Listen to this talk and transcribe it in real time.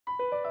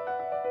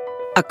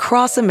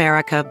Across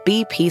America,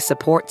 BP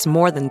supports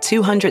more than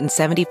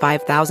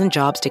 275,000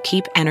 jobs to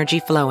keep energy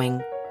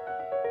flowing.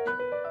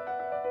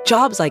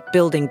 Jobs like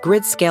building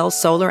grid-scale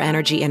solar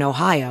energy in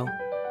Ohio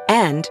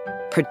and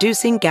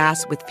producing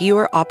gas with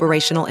fewer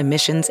operational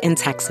emissions in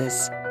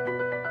Texas.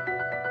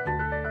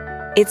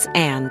 It's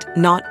and,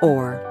 not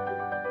or.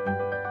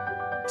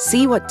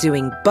 See what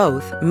doing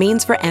both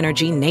means for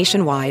energy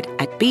nationwide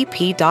at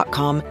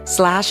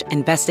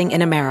bp.com/investing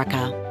in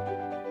America.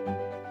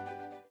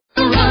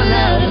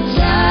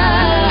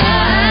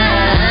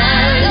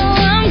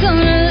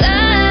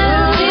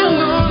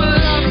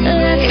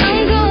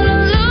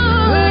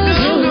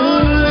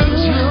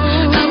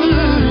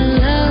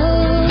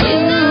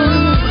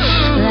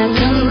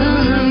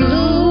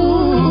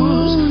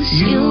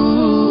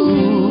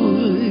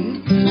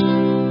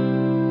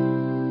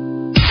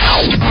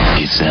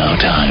 Now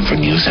time for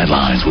news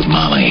headlines with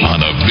Molly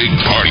on the Big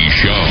Party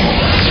Show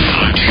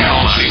on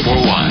Channel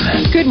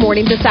 94.1. Good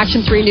morning. This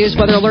Action 3 News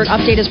Weather Alert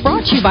update is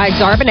brought to you by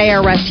Exarban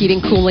ARS Heating,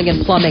 Cooling,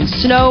 and Plumbing.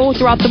 Snow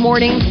throughout the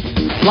morning,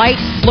 light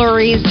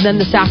flurries, then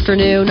this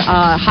afternoon,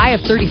 high of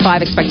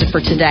 35 expected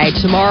for today.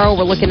 Tomorrow,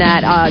 we're looking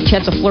at a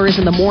chance of flurries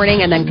in the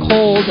morning, and then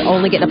cold,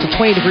 only getting up to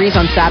 20 degrees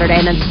on Saturday.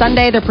 And then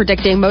Sunday, they're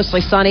predicting mostly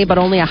sunny, but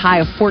only a high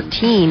of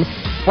 14.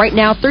 Right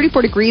now,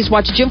 34 degrees.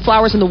 Watch Jim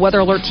Flowers and the Weather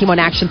Alert team on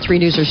Action 3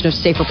 News. There's no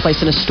safer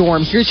place in a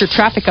storm. Here's your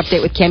traffic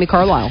update with Cammie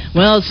Carlisle.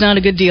 Well, it's not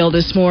a good deal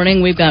this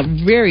morning. We've got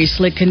very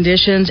slick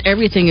conditions.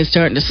 Everything is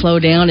starting to slow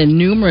down and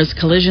numerous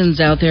collisions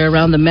out there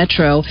around the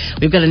metro.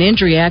 We've got an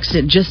injury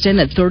accident just in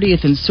at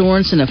 30th and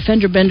Sorensen, a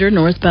fender bender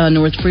northbound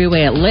North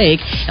Freeway at Lake.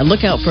 And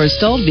look out for a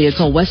stalled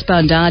vehicle,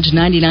 westbound Dodge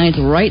 99th,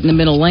 right in the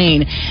middle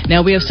lane.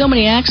 Now, we have so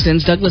many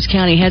accidents, Douglas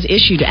County has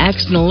issued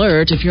accident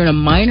alert. If you're in a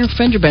minor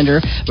fender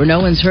bender where no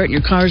one's hurt and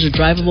your cars are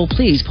drivable,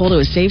 please pull to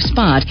a safe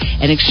spot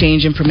and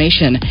exchange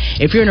information.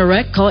 If you're in a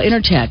wreck, call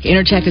Intertech.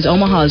 Intertech is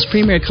Omaha's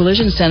premier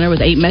collision center with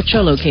 8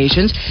 metro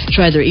locations.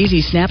 Try their easy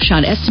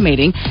snapshot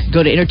estimating.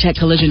 Go to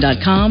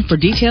intertechcollision.com for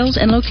details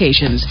and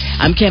locations.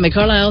 I'm Cammie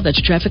Carlisle. That's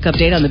your traffic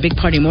update on the Big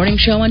Party Morning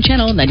Show on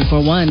Channel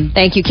 94.1.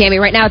 Thank you,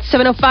 Cammie. Right now it's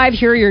 7:05.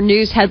 Here are your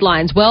news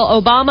headlines.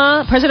 Well,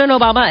 President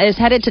Obama is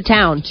headed to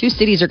town. 2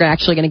 cities are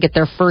actually going to get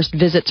their first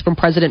visits from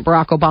President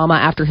Barack Obama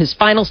after his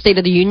final State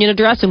of the Union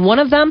address, and one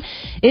of them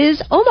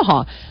is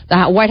Omaha.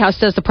 The White House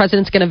says the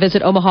president's going to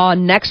visit Omaha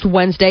next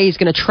Wednesday. He's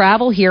going to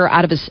travel here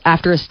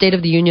after his State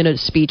of the Union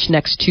speech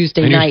next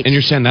Tuesday night. And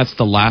you're saying that's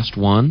the last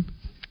one?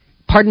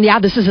 Pardon? Yeah,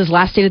 this is his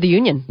last State of the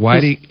Union.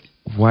 Why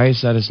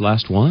is that his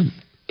last one?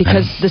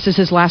 Because this is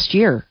his last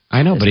year.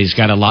 I know, but he's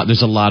got a lot.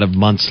 There's a lot of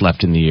months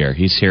left in the year.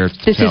 He's here.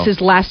 This is his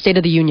last State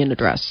of the Union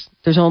address.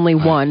 There's only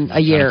one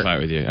a year. I'm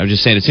fine with you. I'm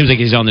just saying, it seems like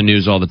he's on the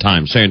news all the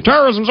time saying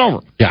terrorism's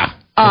over. Yeah.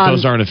 But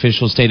those aren't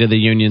official State of the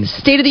Union.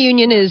 State of the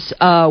Union is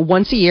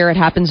once a year. It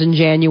happens in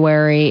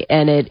January,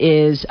 and it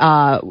is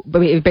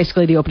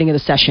basically the opening of the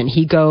session.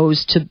 He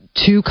goes to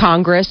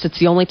Congress. It's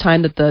the only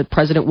time that the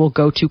president will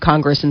go to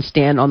Congress and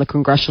stand on the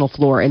congressional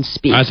floor and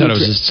speak. I thought it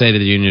was just State of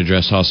the Union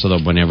address also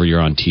whenever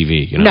you're on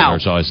TV. No,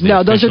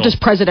 those are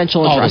just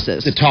presidential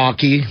addresses. The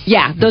talkie.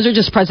 Yeah, those are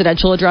just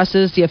presidential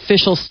addresses. The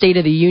official State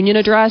of the Union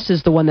address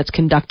is the one that's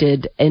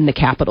conducted in the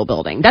Capitol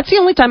building. That's the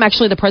only time,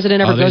 actually, the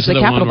president ever goes to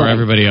the Capitol building. Where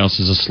everybody else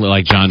is asleep,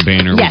 like John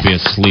Boehner would be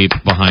asleep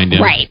behind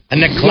him. Right.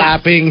 And the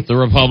clapping. The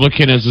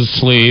Republican is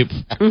asleep.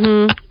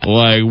 Mm-hmm.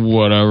 Like,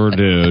 whatever,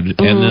 dude.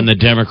 Mm-hmm. And then the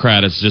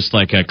Democrat is just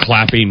like a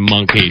clapping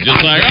monkey.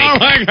 Just like, oh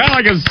my God,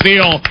 like a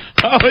seal.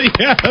 Oh,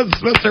 yes,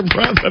 Mr.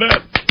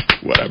 President.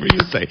 Whatever you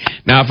say.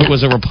 Now, if it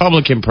was a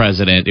Republican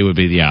president, it would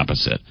be the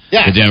opposite.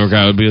 Yeah. The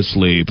Democrat would be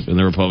asleep, and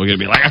the Republican would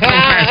be like,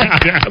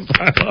 yes,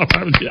 I love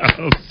him, yes.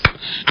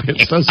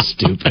 It's so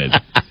stupid.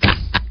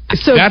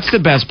 So that's the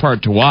best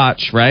part to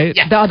watch, right?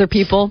 Yeah. The other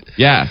people.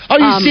 Yeah. Oh,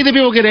 you see the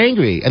people get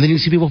angry, and then you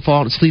see people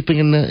sleeping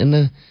in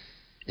the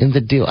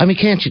deal. I mean,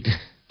 can't you?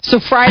 So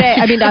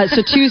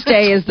so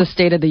Tuesday is the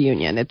State of the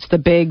Union. It's the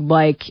big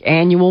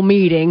annual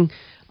meeting,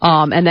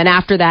 and then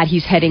after that,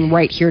 he's heading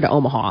right here to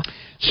Omaha.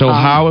 So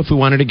if we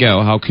wanted to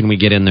go, how can we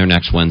get in there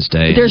next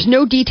Wednesday? There's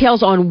no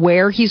details on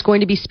where he's going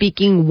to be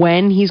speaking,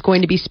 when he's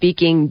going to be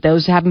speaking.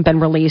 Those haven't been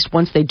released.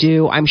 Once they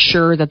do, I'm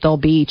sure that there'll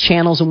be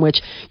channels in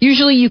which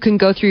usually you can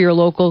go through your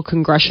local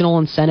congressional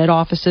and Senate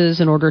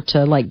offices in order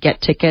to get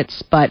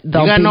tickets, but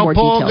there'll be more details. You got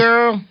no poll,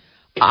 girl?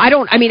 I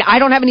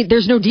don't have any.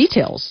 There's no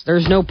details.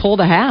 There's no poll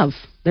to have.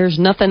 There's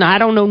nothing. I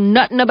don't know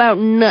nothing about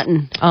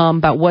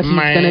what he's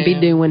going to be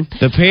doing.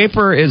 The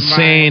paper is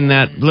saying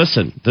that,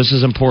 listen, this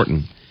is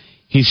important.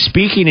 He's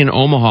speaking in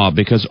Omaha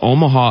because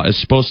Omaha is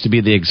supposed to be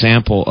the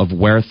example of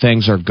where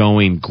things are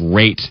going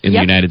great in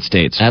the United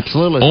States.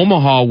 Absolutely.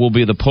 Omaha will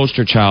be the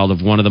poster child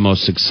of one of the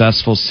most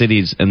successful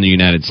cities in the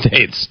United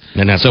States.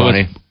 And that's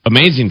funny. It's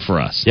amazing for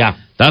us. Yeah.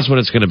 That's what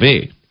it's going to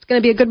be. It's going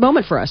to be a good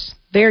moment for us.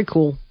 Very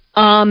cool.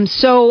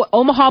 So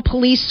Omaha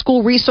Police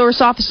School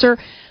Resource Officer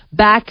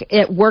back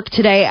at work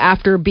today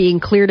after being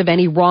cleared of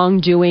any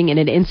wrongdoing in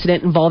an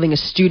incident involving a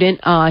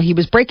student. He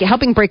was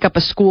helping break up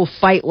a school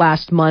fight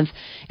last month.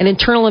 An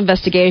internal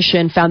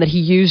investigation found that he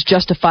used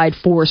justified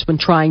force when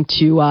trying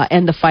to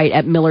end the fight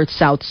at Millard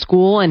South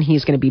School, and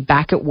he's going to be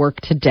back at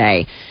work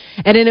today.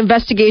 And an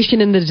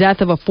investigation in the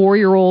death of a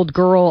 4-year-old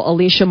girl,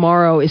 Alicia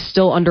Morrow, is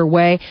still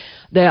underway.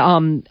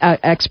 The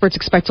experts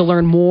expect to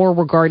learn more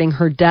regarding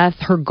her death.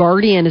 Her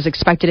guardian is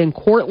expected in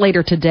court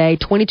later today.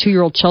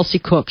 22-year-old Chelsea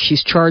Cook.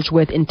 She's charged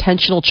with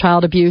intentional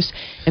child abuse.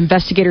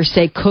 Investigators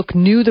say Cook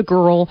knew the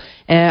girl.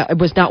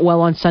 Was not well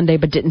on Sunday,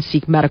 but didn't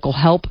seek medical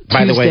help.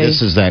 By the way,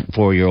 this is that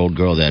 4-year-old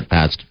girl that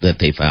passed that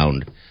they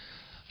found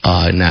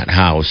in that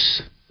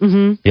house.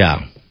 Mm-hmm.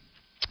 Yeah.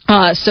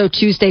 So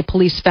Tuesday,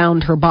 police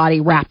found her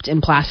body wrapped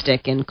in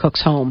plastic in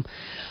Cook's home.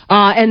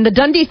 And the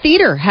Dundee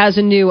Theater has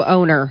a new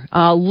owner.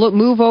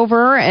 Move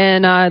over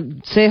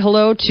and say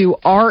hello to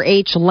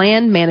RH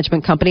Land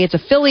Management Company. It's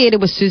affiliated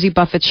with Susie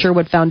Buffett's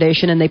Sherwood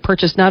Foundation, and they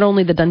purchased not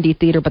only the Dundee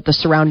Theater but the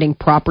surrounding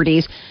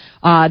properties.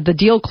 The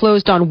deal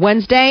closed on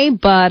Wednesday,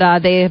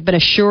 but they have been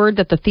assured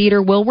that the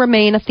theater will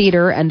remain a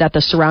theater and that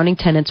the surrounding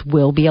tenants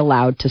will be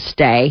allowed to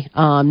stay.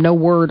 No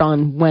word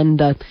on when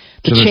the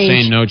so change. They're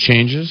saying no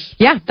changes?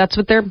 Yeah, that's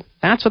what they're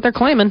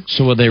claiming.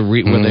 So will they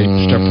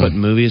start putting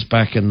movies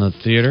back in the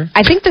theater?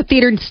 I think the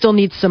theater still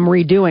needs some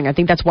redoing. I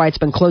think that's why it's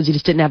been closed. He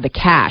just didn't have the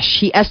cash.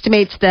 He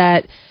estimates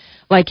that,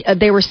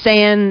 they were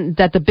saying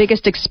that the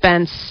biggest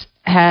expense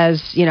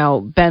has,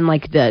 been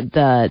like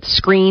the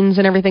screens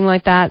and everything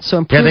like that.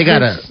 So they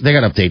gotta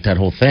update that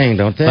whole thing,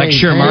 don't they? Like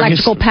sure,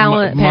 electrical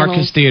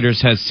Marcus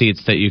Theaters has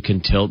seats that you can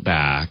tilt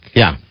back.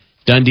 Yeah.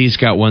 Dundee's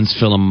got ones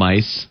full of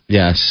mice.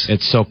 Yes.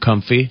 It's so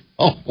comfy.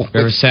 Oh. You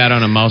ever sat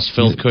on a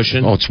mouse-filled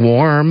cushion? Oh, it's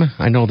warm.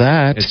 I know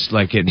that. It's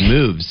like it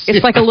moves.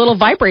 It's like a little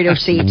vibrator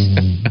seat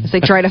as they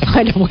try to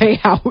find a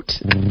way out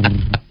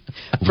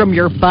from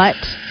your butt.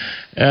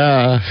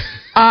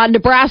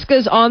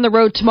 Nebraska's on the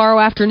road tomorrow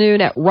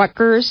afternoon at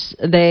Rutgers.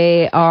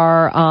 They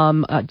are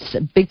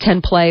Big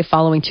Ten play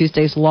following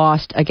Tuesday's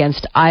loss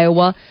against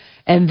Iowa.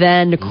 And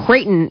then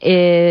Creighton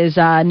is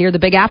near the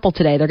Big Apple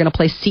today. They're going to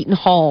play Seton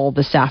Hall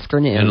this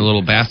afternoon. And a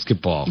little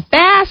basketball.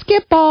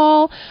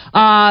 President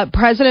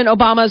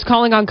Obama is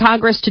calling on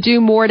Congress to do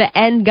more to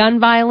end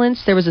gun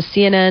violence. There was a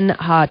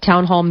CNN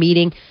town hall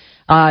meeting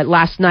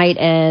last night,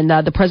 and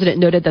the president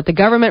noted that the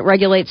government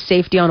regulates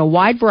safety on a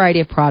wide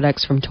variety of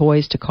products, from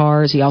toys to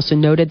cars. He also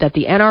noted that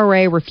the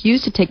NRA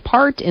refused to take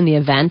part in the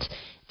event,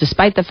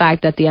 despite the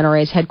fact that the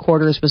NRA's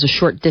headquarters was a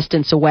short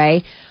distance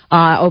away.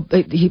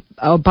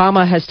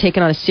 Obama has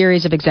taken on a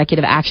series of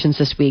executive actions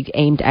this week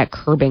aimed at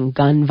curbing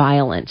gun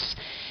violence.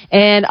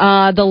 And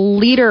the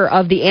leader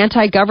of the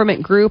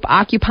anti-government group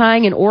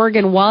occupying an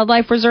Oregon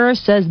Wildlife Reserve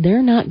says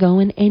they're not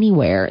going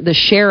anywhere. The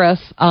sheriff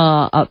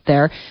up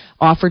there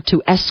offered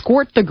to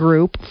escort the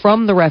group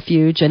from the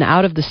refuge and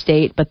out of the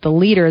state, but the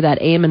leader, that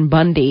Eamon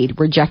Bundy,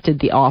 rejected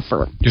the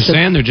offer. You're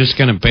saying they're just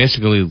going to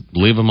basically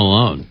leave them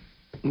alone?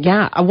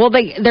 Yeah, well,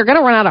 they're going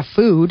to run out of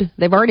food.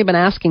 They've already been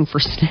asking for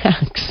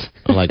snacks.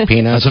 Like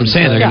peanuts? That's what I'm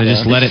saying. They're going to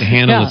just let it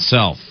handle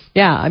itself.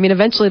 Yeah, I mean,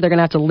 eventually they're going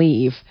to have to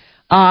leave.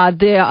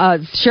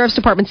 The Sheriff's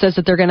Department says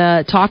that they're going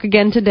to talk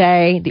again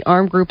today. The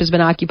armed group has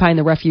been occupying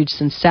the refuge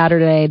since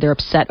Saturday. They're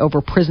upset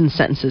over prison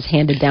sentences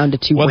handed down to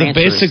two ranchers. Well,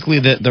 basically,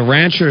 the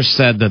ranchers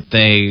said that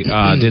they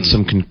did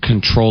some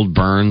controlled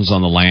burns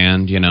on the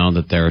land,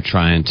 that they were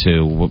trying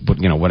to,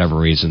 whatever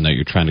reason, that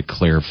you're trying to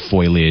clear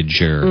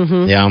foliage or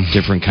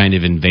different kind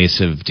of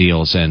invasive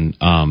deals. And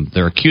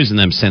they're accusing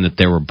them, saying that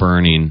they were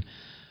burning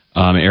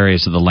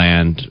areas of the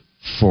land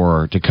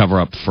to cover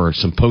up for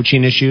some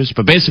poaching issues,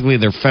 but basically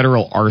they're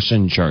federal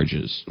arson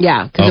charges.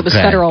 Yeah, because it was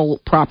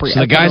federal property. So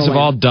the guys have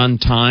all done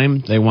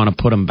time. They want to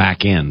put them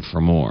back in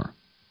for more.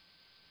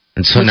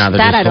 And so now they're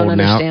just I don't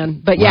holding understand.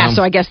 out. But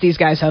so I guess these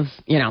guys have,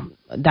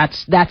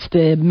 that's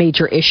the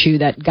major issue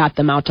that got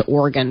them out to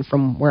Oregon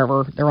from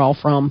wherever they're all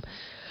from.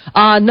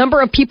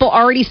 Number of people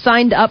already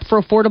signed up for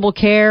affordable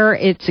care.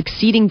 It's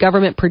exceeding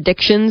government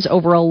predictions.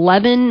 Over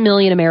 11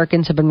 million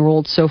Americans have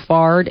enrolled so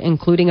far,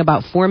 including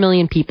about 4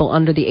 million people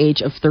under the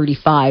age of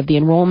 35. The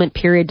enrollment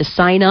period to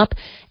sign up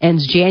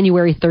ends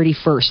January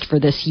 31st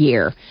for this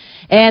year.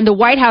 And the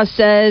White House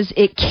says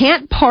it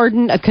can't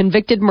pardon a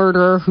convicted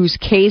murderer whose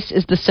case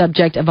is the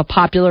subject of a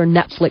popular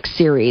Netflix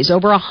series.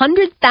 Over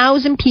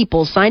 100,000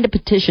 people signed a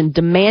petition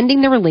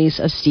demanding the release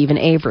of Stephen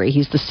Avery.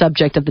 He's the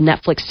subject of the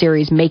Netflix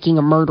series Making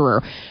a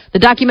Murderer. The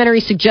documentary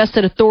suggests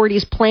that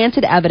authorities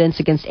planted evidence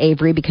against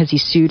Avery because he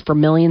sued for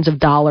millions of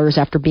dollars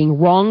after being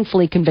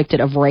wrongfully convicted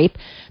of rape.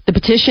 The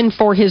petition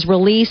for his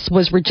release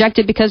was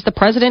rejected because the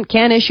president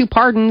can issue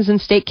pardons in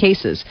state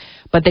cases.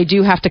 But they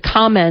do have to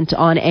comment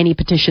on any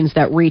petitions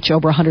that reach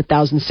over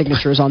 100,000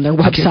 signatures on their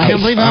website.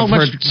 I've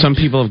heard some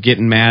people have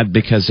getting mad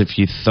because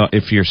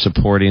if you're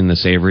supporting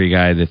this Avery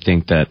guy, they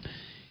think that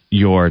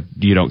you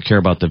don't care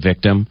about the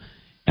victim.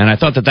 And I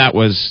thought that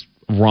was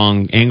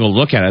wrong angle to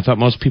look at it. I thought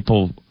most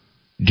people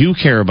do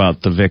care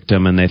about the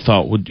victim, and they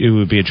thought it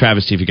would be a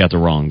travesty if you got the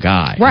wrong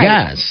guy. Right.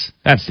 Yes.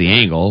 That's the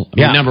angle. I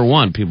mean, number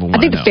one, people want I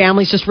to think know. the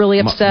family's just really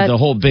upset. The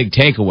whole big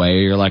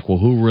takeaway, you're like, well,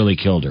 who really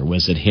killed her?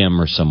 Was it him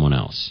or someone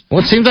else?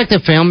 Well, it seems like the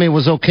family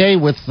was okay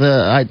with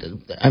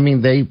the. I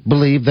mean, they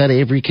believe that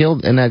Avery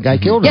killed and that guy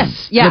killed him.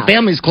 Yes, yeah. The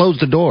family's closed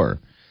the door.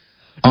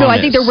 No,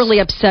 I think they're really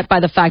upset by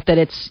the fact that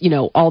it's,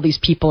 all these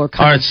people are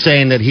kind Are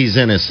saying that he's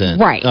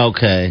innocent. Right.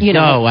 Okay. You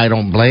know. No, I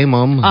don't blame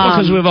them.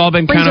 Because we've all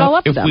been brings kind it all of,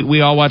 up to them.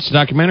 we all watched the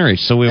documentary,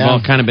 so we've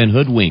all kind of been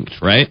hoodwinked,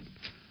 right?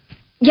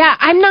 Yeah,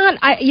 I'm not.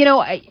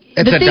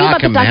 It's the a thing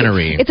about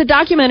documentary. It's a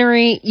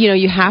documentary.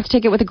 You have to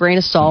take it with a grain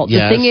of salt.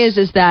 Yes. The thing is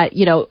that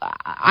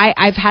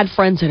I've had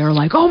friends that are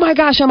like, "Oh my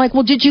gosh!" I'm like,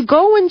 "Well, did you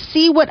go and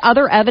see what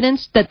other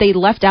evidence that they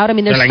left out?" I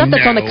mean, there's They're stuff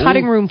like, that's on the "No."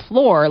 cutting room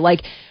floor.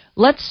 Like,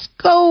 let's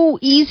go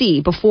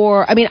easy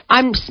before. I mean,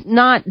 I'm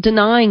not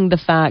denying the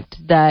fact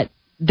that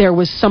there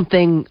was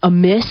something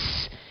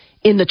amiss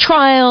in the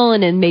trial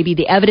and in maybe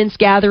the evidence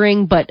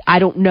gathering, but I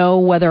don't know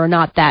whether or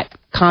not that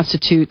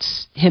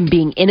constitutes him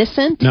being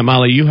innocent. Now,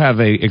 Molly, you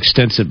have a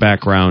extensive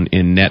background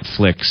in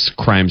Netflix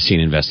crime scene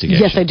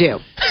investigation. Yes, I do.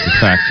 In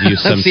fact, you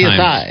sometimes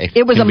CSI.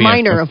 It was can a be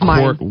minor of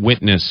mine. court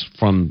witness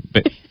from.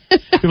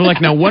 People are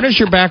like, now, what is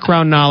your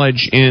background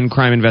knowledge in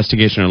crime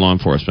investigation or law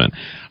enforcement?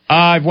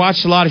 I've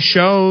watched a lot of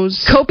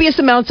shows. Copious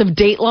amounts of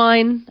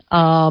Dateline,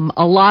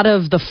 a lot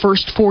of the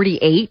First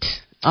 48.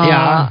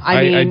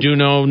 I do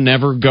know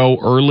never go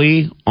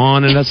early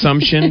on an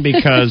assumption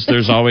because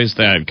there's always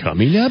that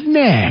coming up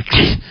next.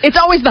 It's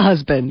always the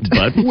husband.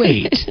 But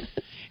wait.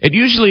 It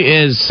usually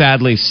is,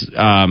 sadly, it's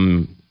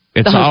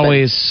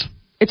always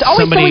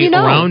somebody someone you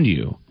know. around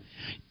you.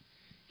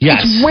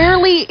 Yes.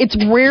 It's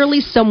rarely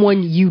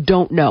someone you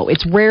don't know.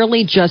 It's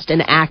rarely just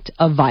an act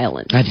of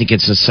violence. I think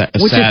it's a sad.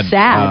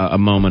 A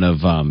moment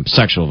of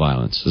sexual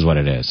violence is what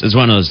it is. It's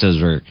one of those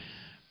days where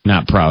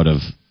not proud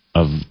of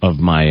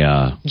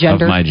my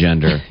gender. Of my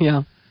gender.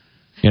 Yeah.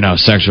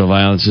 Sexual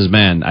violence is,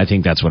 man, I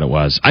think that's what it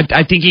was.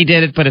 I think he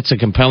did it, but it's a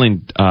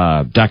compelling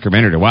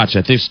documentary to watch.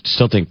 I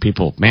still think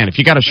people, man, if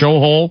you got a show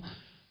hole,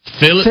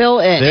 fill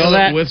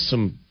it with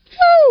some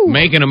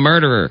making a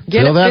murderer.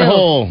 Fill that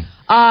hole.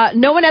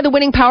 No one had the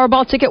winning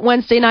Powerball ticket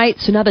Wednesday night,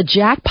 so now the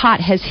jackpot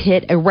has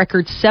hit a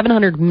record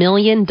 $700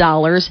 million.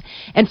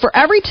 And for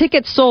every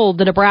ticket sold,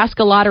 the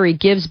Nebraska Lottery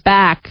gives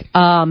back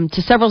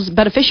to several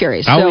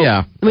beneficiaries. Oh, so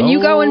yeah. when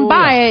you go and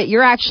buy it,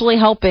 you're actually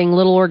helping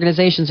little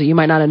organizations that you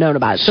might not have known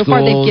about. So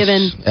far, they've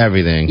given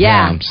everything.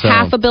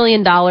 $500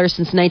 million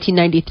since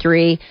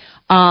 1993.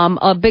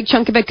 A big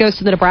chunk of it goes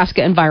to the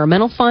Nebraska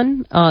Environmental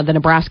Fund, the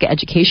Nebraska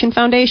Education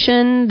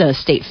Foundation, the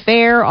State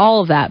Fair,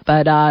 all of that.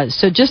 But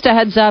so just a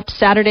heads up,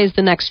 Saturday's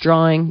the next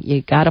drawing.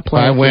 You got to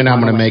play. If I win, I'm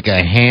going to make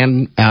a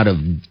hand out of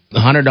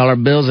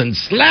 $100 bills and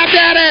slap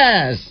that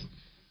ass.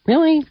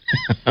 Really?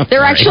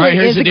 There actually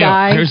is a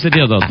guy. Here's the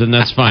deal, though. Then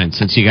that's fine,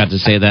 since you got to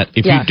say that.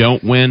 If you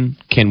don't win,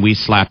 can we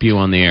slap you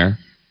on the air?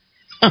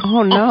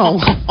 Oh, no.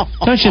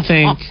 Don't you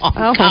think?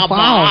 Oh,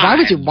 wow. Why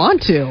would you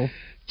want to?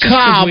 Come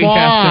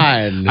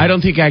on. I don't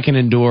think I can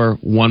endure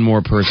one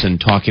more person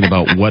talking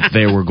about what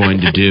they were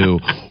going to do.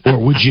 Or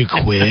would you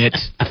quit?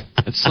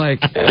 It's like...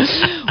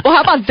 Well,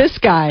 how about this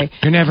guy?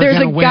 You're never There's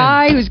going to win. There's a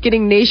guy who's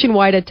getting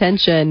nationwide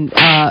attention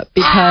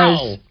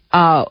because...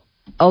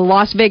 a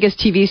Las Vegas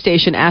TV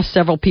station asked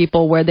several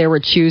people where they were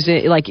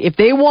choosing, like, if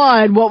they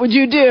won, what would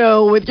you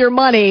do with your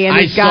money? And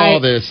this guy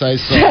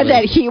said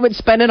that he would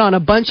spend it on a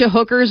bunch of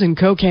hookers and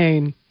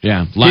cocaine.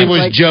 Yeah. He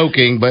was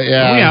joking, but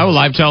yeah. Oh, yeah,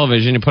 live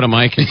television. You put a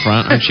mic in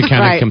front. Aren't you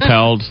kind of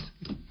compelled?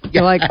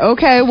 You're like,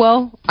 okay,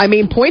 well, I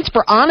mean, points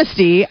for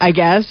honesty, I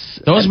guess.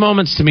 Those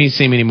moments to me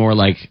seem any more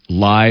like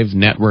live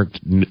network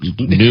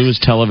news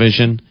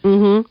television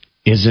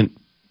isn't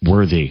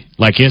worthy.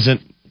 Like,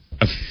 isn't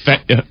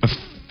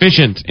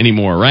efficient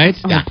anymore, right?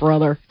 Oh,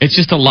 brother. It's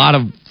just a lot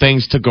of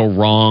things to go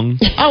wrong.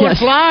 Oh,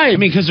 it's live. I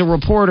mean, because a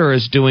reporter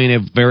is doing a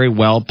very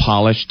well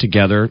polished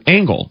together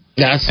angle.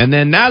 Yes. And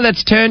then now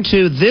let's turn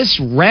to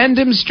this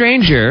random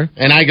stranger.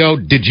 And I go,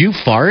 did you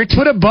fart?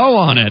 Put a bow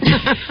on it.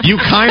 You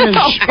kind of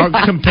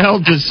are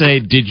compelled to say,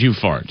 did you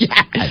fart?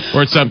 Yes.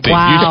 Or something.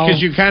 Wow.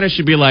 Because you kind of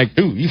should be like,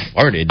 ooh, you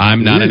farted.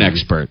 I'm not an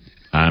expert.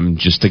 I'm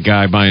just a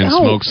guy buying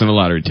smokes in a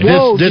lottery ticket.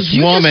 Whoa, this did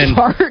you woman. Just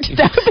fart?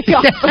 That would be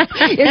awesome.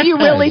 If you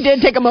really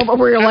did take a moment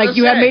where you're like,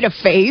 you had made a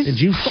face. Did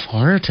you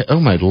fart? Oh,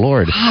 my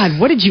Lord.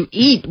 God, what did you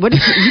eat? What did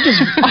you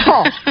just...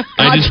 Oh,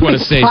 I just want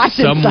to say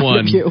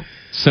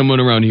someone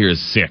around here is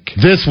sick.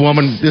 This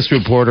woman, this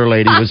reporter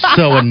lady was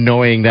so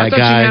annoying, that I thought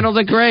guy. She handled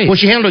it great. Well,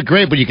 she handled it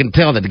great, but you can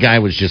tell that the guy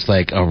was just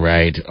like, all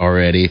right,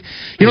 already.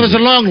 You know, there's a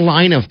long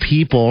line of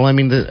people. I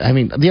mean,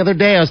 the other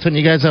day I was telling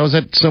you guys I was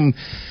at some...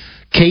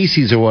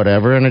 Casey's or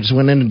whatever, and I just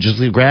went in and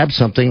just grabbed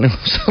something. It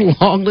was so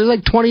long. There's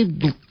like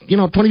 20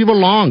 people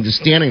long,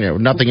 just standing there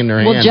with nothing in their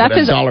hand. Well, Jeff but a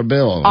has dollar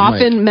bill.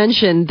 often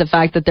mentioned the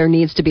fact that there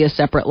needs to be a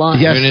separate line.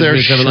 Yes, there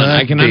should be.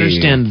 I can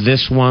understand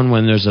this one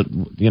when there's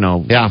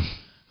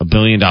 $1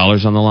 billion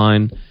on the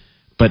line,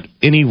 but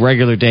any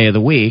regular day of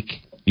the week,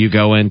 you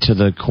go into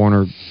the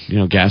corner,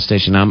 gas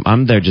station.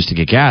 I'm there just to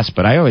get gas,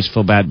 but I always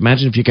feel bad.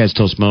 Imagine if you guys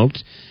still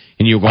smoked.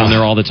 and you're going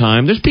there all the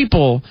time. There's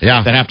people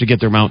Yeah. that have to get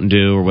their Mountain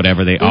Dew or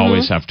whatever. They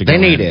always have to go They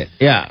need in. it.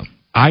 Yeah.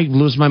 I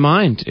lose my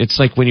mind. It's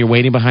like when you're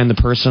waiting behind the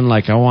person,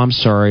 like, oh, I'm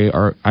sorry,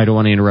 or I don't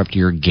want to interrupt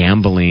your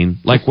gambling.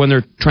 Like when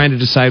they're trying to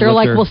decide They're what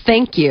like, they're... well,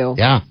 thank you.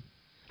 Yeah.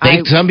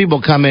 Some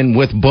people come in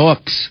with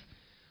books.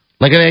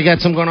 Like they got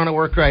some going on at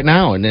work right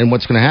now, and then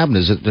what's going to happen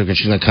is that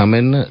she's going to come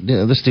in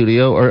the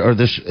studio or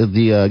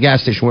the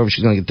gas station, wherever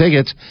she's going to get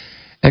tickets,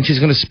 and she's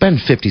going to spend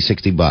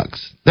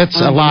 $50-$60.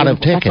 That's a lot of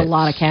tickets. That's a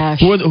lot of cash.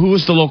 Who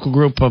was the local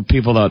group of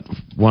people that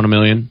won $1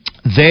 million?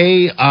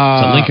 They Is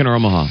it Lincoln or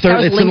Omaha?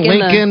 It's in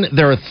Lincoln.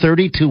 There are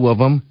 32 of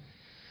them,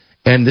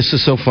 and this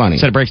is so funny.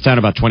 Said it breaks down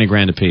about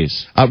 $20,000 a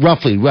piece.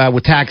 Roughly,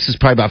 with taxes,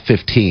 probably about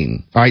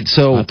 15. All right,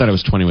 so I thought it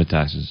was 20 with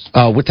taxes.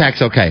 with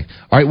tax, okay.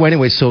 All right. Well,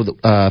 anyway, so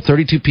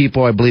 32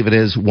 people, I believe it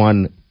is,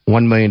 won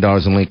 $1 million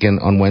in Lincoln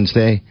on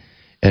Wednesday,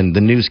 and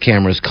the news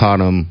cameras caught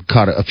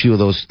a few of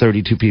those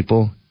 32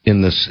 people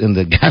in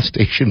the gas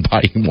station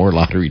buying more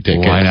lottery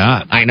tickets. Why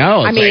not? I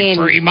know. It's like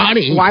free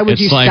money. Why would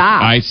It's you like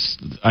stop?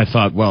 I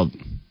thought, well,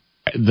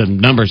 the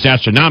numbers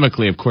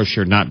astronomically, of course,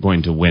 you're not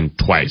going to win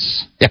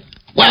twice. Yeah.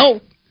 Well,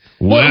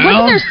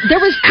 wasn't there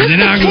was just they're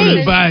not a going to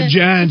case. buy a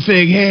giant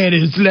fake head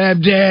and slap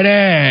that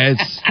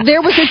ass.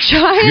 There was a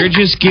giant. You're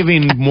just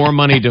giving more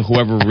money to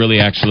whoever really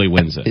actually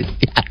wins it.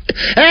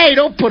 hey,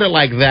 don't put it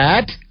like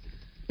that.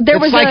 There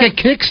It's was like a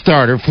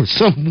Kickstarter for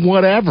some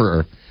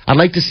whatever. I'd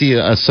like to see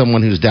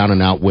someone who's down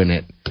and out win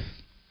it.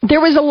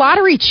 There was a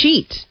lottery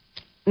cheat,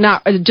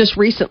 not just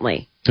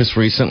recently. Just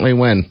recently,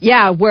 when?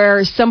 Yeah,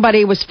 where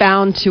somebody was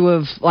found to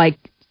have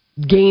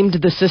gamed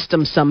the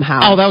system somehow.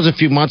 Oh, that was a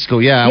few months ago.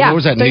 Yeah, what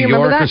was that? Don't New you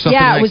remember York that? or something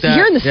yeah, like it was that?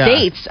 here in the Yeah.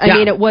 States. I Yeah.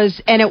 mean, it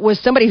was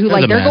somebody who That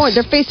was a mess.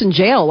 they're facing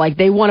jail. Like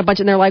they won a bunch,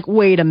 and they're like,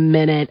 wait a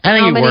minute, I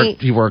how think many?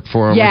 he worked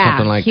for him Yeah, or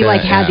something like he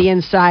that. had the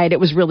inside. It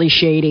was really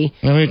shady.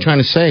 What are you trying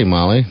to say,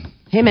 Molly?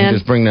 Hey, man. You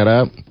just bring that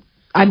up.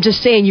 I'm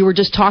just saying, you were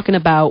just talking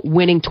about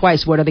winning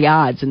twice. What are the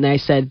odds? And they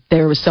said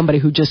there was somebody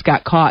who just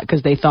got caught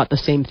because they thought the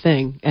same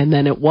thing, and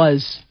then it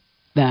was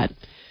that.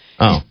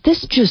 Oh.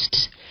 This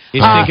just.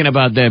 He's thinking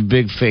about that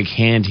big fake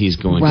hand he's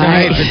going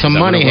Right. to buy. It's a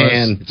money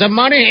hand. It's a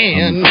money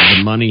hand.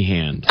 The money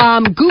hand.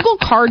 Google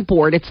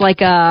Cardboard. It's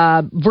like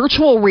a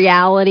virtual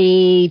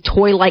reality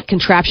toy-like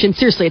contraption.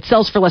 Seriously, it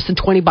sells for less than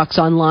 $20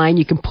 online.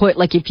 You can put,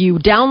 like, if you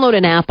download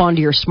an app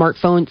onto your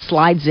smartphone, it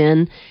slides in,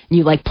 and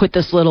you, like, put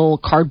this little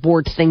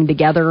cardboard thing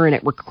together, and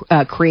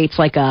it creates,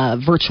 like,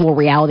 a virtual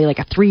reality, like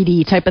a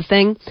 3D type of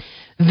thing.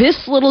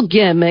 This little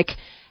gimmick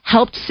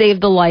helped save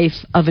the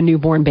life of a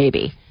newborn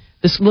baby.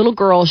 This little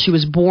girl, she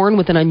was born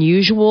with an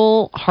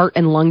unusual heart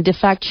and lung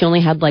defect. She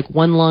only had like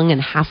one lung and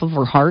half of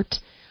her heart.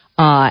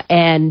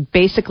 And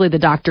basically the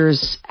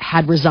doctors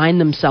had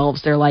resigned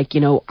themselves. They're like,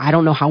 I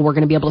don't know how we're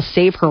going to be able to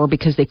save her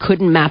because they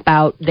couldn't map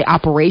out the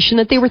operation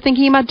that they were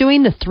thinking about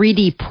doing. The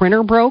 3D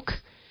printer broke.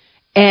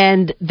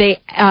 And they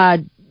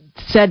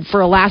said for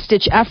a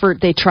last-ditch effort,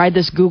 they tried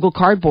this Google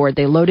Cardboard.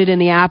 They loaded in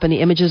the app and the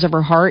images of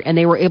her heart, and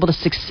they were able to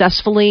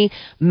successfully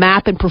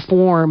map and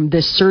perform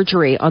this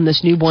surgery on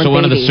this newborn baby. So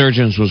one of the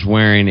surgeons was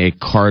wearing a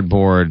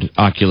cardboard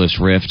Oculus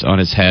Rift on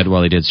his head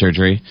while he did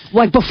surgery?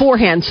 Like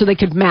beforehand, so they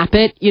could map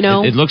it,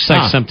 It looks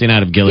like something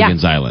out of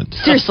Gilligan's Island.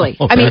 Seriously.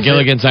 Okay. I mean,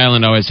 Gilligan's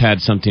Island always had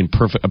something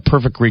a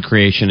perfect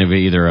recreation of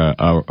either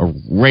a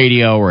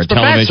radio or a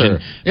television,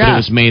 but it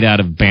was made out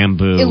of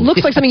bamboo. it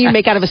looks like something you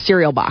make out of a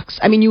cereal box.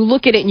 I mean, you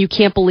look at it and you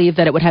can't believe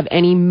that it would have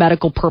any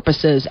medical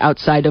purposes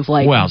outside of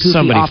like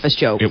goofy office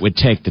jokes. It would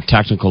take the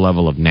technical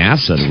level of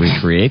NASA to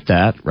recreate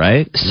that,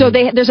 right? So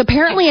there's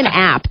apparently an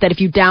app that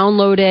if you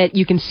download it,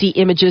 you can see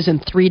images in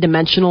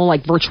 3-dimensional,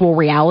 like virtual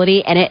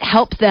reality, and it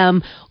helped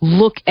them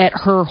look at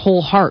her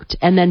whole heart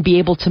and then be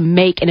able to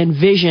make and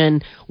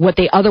envision what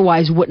they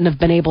otherwise wouldn't have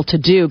been able to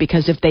do,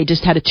 because if they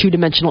just had a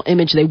 2-dimensional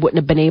image, they wouldn't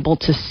have been able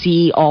to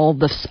see all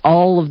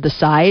of the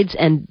sides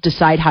and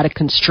decide how to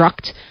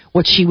construct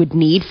what she would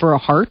need for a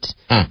heart.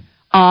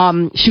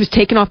 She was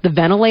taken off the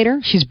ventilator.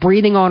 She's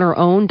breathing on her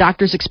own.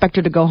 Doctors expect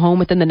her to go home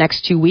within the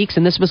next 2 weeks.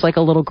 And this was like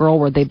a little girl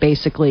where they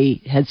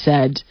basically had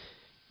said,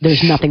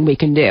 there's nothing we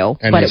can do.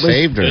 And but it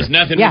saved her. There's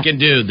nothing we can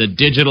do. The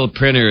digital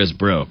printer is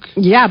broke.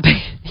 Yeah.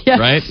 Yes.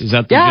 Right? Is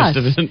that the Yes.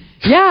 gist of it?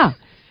 Yeah.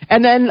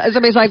 And then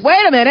somebody's like,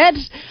 wait a minute.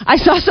 I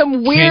saw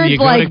some weird, you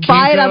go like, to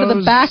bite out of the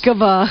Kinko's?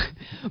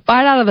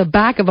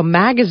 back of a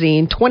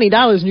magazine,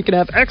 $20, and you can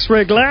have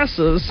X-ray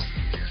glasses.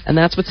 And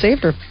that's what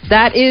saved her.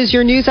 That is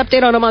your news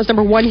update on Omaha's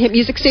number one hit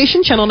music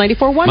station, Channel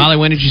 94.1. Molly,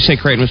 when did you say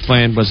Creighton was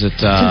playing? Was it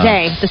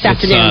Today, this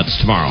afternoon. It's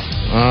tomorrow.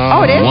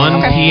 Oh, it is? 1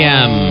 Okay.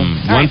 p.m.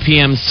 All 1 right.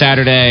 p.m.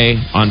 Saturday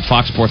on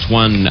Fox Sports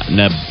 1,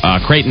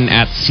 Creighton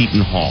at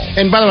Seton Hall.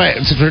 And by the way,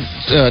 since we're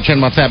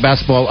chatting about Fat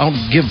basketball, I'll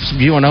give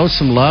UNO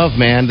some love,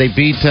 man. They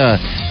beat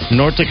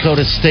North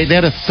Dakota State. They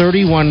had a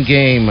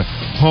 31-game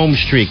home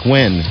streak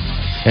win,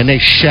 and they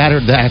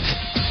shattered that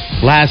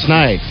last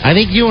night. I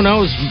think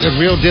UNO is the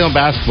real deal in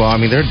basketball. I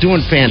mean, they're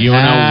doing fantastic.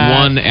 UNO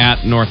won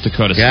at North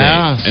Dakota State.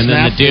 Yeah, and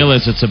then the deal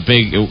is it's a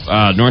big...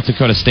 North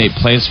Dakota State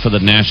plays for the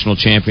national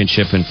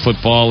championship in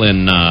football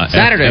in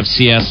Saturday.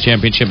 FCS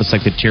championship. It's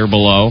like the tier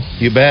below.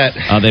 You bet.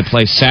 They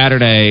play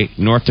Saturday.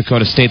 North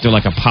Dakota State, they're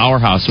like a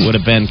powerhouse. It would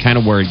have been kind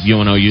of where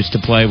UNO used to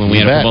play when we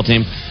had a football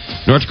team.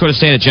 North Dakota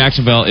State at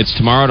Jacksonville. It's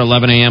tomorrow at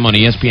 11 a.m. on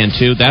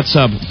ESPN2. That's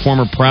a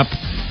former prep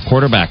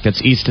quarterback.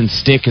 That's Easton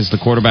Stick is the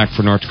quarterback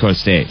for North Dakota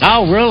State.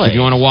 Oh, really? So if you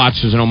want to watch,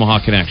 there's an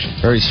Omaha connection.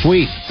 Very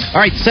sweet. All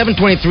right,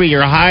 7:23.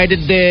 Your high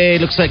today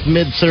looks like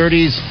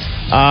mid-30s.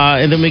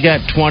 And then we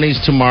got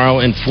 20s tomorrow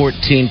and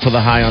 14 for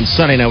the high on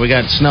Sunday. Now, we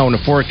got snow in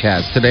the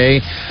forecast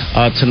today,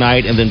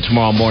 tonight, and then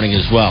tomorrow morning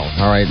as well.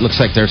 All right, looks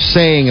like they're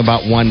saying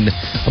about 1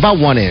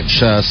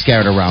 inch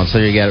scattered around. So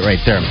you got it right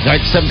there. All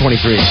right,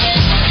 7:23.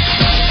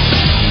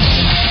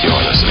 You're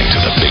listening to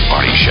The Big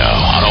Party Show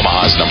on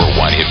Omaha's #1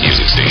 hit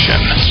music station.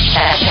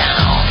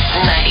 Channel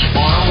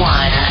 94.1.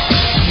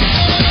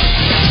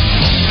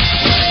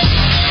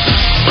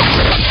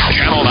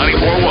 Channel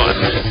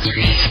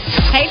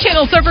 94.1. Hey,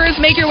 Channel Surfers,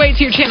 make your way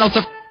to your Channel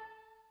Surfer.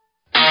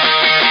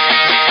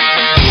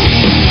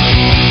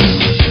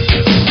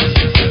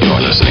 You're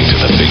listening to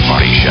The Big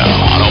Party Show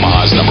on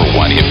Omaha's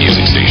 #1 hit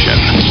music station.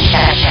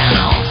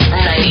 Channel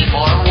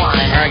 94.1.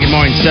 All right, good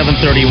morning,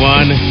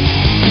 7:31.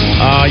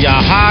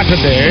 Hot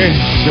today.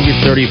 It's going to be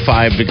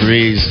 35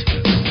 degrees.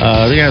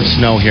 They're going to have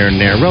snow here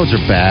and there. Roads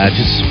are bad.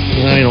 Just,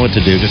 you know what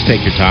to do. Just take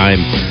your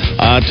time.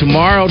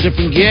 Tomorrow,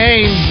 different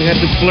game. We got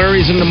the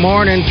flurries in the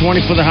morning.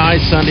 20 for the high.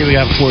 Sunday, we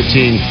got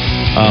 14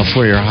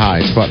 for your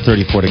high. It's about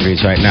 34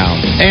 degrees right now.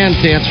 And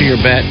to answer your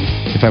bet,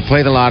 if I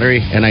play the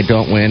lottery and I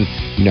don't win,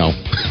 no.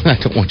 I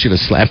don't want you to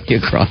slap me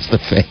across the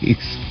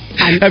face.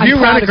 Have you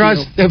run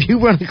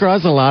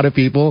across a lot of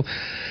people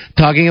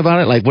talking about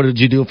it? Like, what did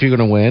you do if you're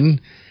going to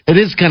win? It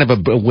is kind of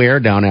a wear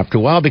down after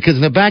a while because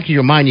in the back of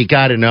your mind, you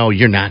got to know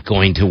you're not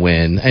going to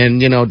win.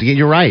 And,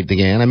 you're right,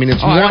 again. I mean,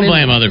 it's I don't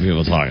blame other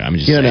people talking. I'm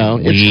just saying.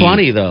 It's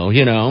funny, though,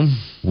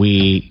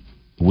 We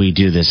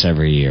do this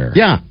every year.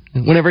 Yeah,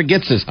 whenever it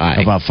gets this high.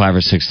 About 5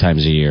 or 6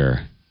 times a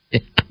year.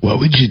 What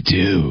would you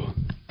do?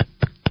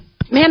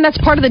 Man, that's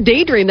part of the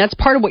daydream. That's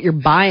part of what you're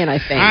buying, I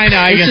think. I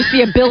know. It's just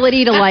the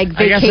ability to,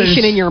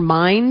 vacation in your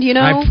mind,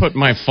 I put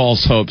my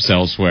false hopes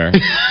elsewhere.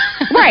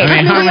 Right.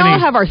 I mean, we all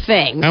have our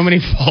thing. How many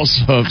false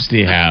hopes do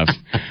you have?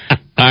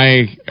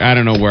 I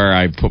don't know where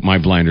I put my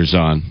blinders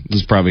on.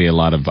 There's probably a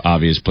lot of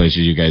obvious places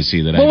you guys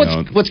see that I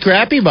don't. What's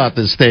crappy about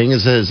this thing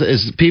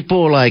is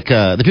people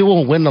the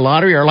people who win the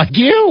lottery are like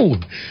you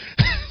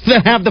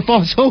that have the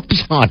false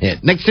hopes on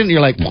it. Next thing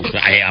you're like,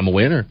 I'm a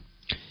winner.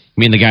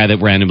 You mean the guy that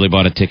randomly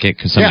bought a ticket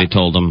because somebody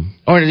told him?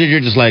 Or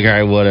you're just like, all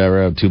right, whatever,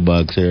 I have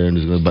 $2 here and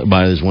just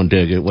buy this one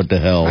ticket. What the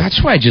hell?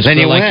 That's why I just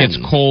feel like it's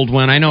cold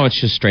when I know it's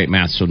just straight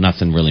math, so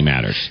nothing really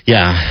matters.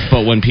 Yeah.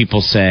 But when people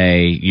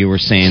say, you were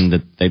saying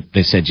that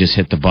they said just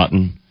hit the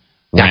button,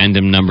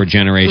 random number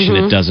generation,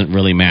 it doesn't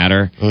really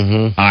matter.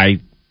 Mm-hmm.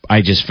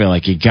 I just feel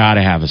like you got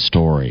to have a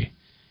story.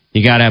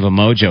 You got to have a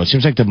mojo. It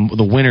seems like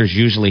the winners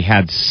usually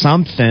had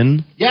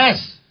something.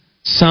 Yes.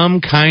 Some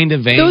kind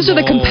of angle. Those are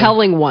the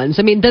compelling ones.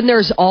 I mean, then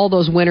there's all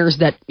those winners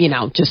that,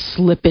 just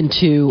slip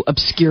into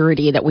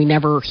obscurity that we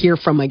never hear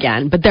from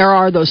again. But there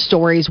are those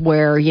stories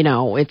where,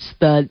 it's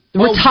the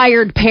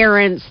retired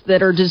parents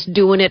that are just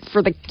doing it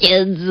for the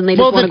kids and they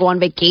just want to go on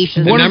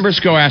vacation. The numbers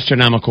go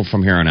astronomical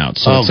from here on out.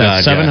 So it's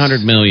at 700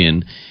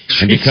 million.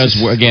 And because,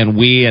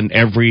 we and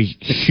every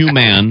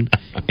human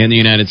in the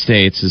United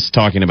States is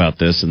talking about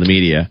this in the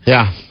media,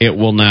 it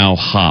will now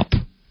hop.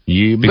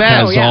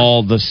 Because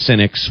all the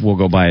cynics will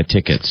go buy a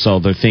ticket. So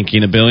they're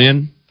thinking $1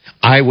 billion?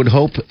 I would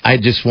hope. I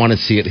just want to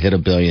see it hit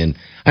 $1 billion.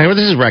 I know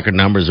this is record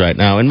numbers right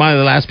now. And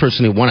the last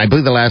person who won, I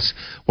believe one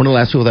of the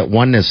last people that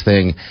won this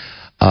thing,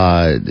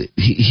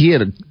 he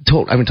had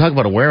told, talk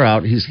about a wear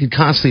out. He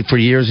constantly, for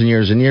years and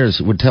years and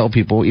years, would tell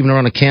people, even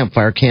around a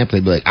campfire camp,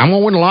 they'd be like, I'm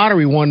going to win the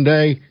lottery one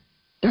day.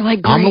 They're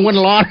like, great. I'm going to win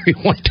the lottery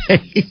one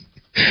day.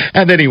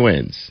 And then he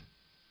wins.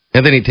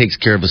 And then he takes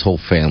care of his whole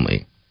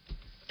family.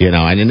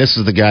 And this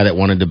is the guy that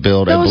wanted to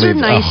build, I believe,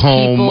 a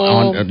home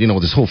on,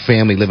 this whole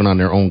family living on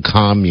their own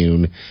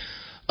commune,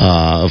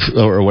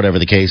 or whatever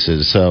the case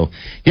is. So,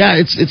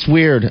 it's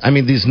weird. I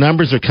mean, these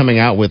numbers are coming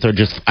out with are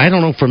just, I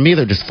don't know, for me,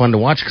 they're just fun to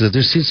watch because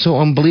they're so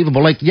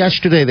unbelievable. Like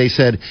yesterday, they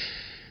said,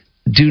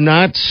 do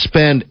not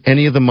spend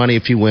any of the money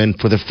if you win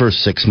for the first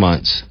 6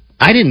 months.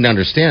 I didn't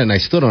understand, and I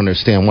still don't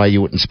understand why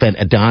you wouldn't spend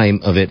a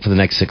dime of it for the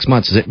next 6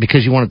 months. Is it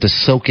because you want it to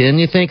soak in,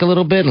 you think, a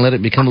little bit and let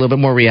it become a little bit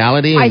more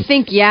reality? I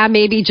think,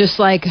 maybe just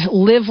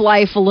live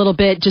life a little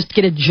bit, just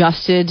get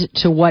adjusted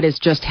to what has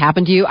just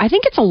happened to you. I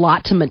think it's a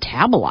lot to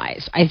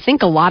metabolize. I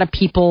think a lot of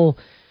people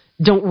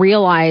don't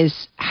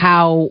realize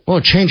how... Well,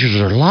 it changes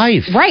their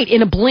life. Right,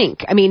 in a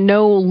blink. I mean,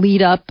 no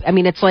lead up. I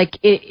mean, it's like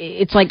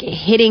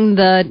hitting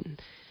the...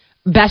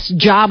 best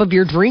job of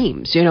your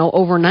dreams,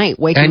 overnight,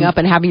 waking up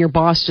and having your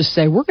boss just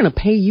say, we're going to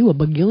pay you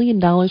 $1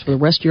 billion for the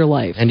rest of your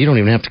life. And you don't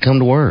even have to come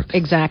to work.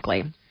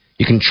 Exactly.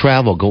 You can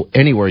travel, go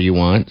anywhere you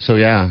want. So,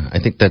 I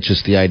think that's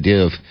just the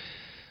idea of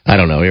I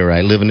don't know. You're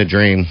right. Living the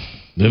dream.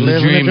 Living the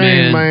dream,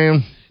 man.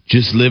 man.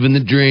 Just living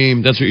the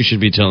dream. That's what you should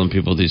be telling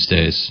people these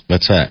days.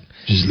 What's that?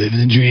 Just living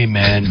the dream,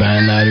 man.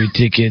 Buying lottery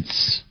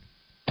tickets.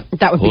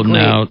 That would Holding be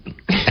great. out.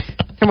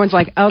 Everyone's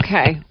like,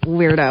 okay,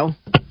 weirdo.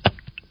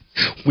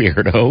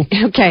 Weirdo.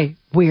 Okay,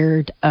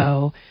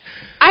 weirdo.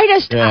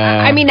 Yeah.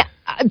 I mean,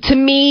 to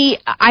me,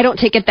 I don't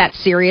take it that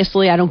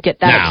seriously. I don't get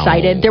that No.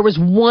 excited. There was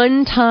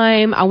one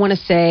time, I want to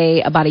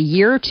say about a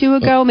year or two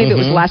ago, maybe it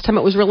was the last time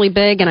it was really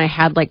big, and I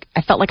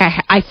felt like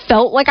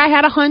I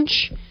had a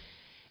hunch,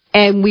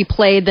 and we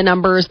played the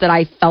numbers that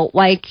I felt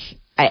like.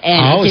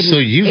 And So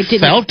you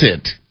felt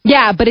it.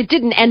 Yeah, but it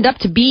didn't end up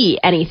to be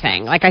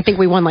anything. Like, I think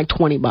we won like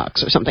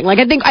 $20 or something. Like,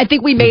 I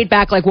think we made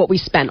back like what we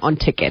spent on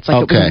tickets.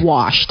 Like, it was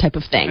wash type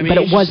of thing. I mean, but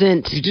it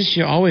wasn't.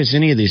 You always,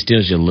 any of these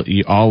deals,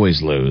 you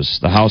always lose.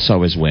 The house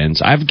always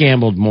wins. I've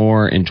gambled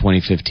more in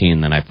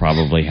 2015 than I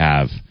probably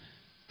have.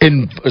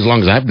 As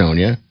long as I've known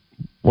you.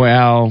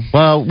 Well,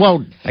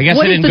 I guess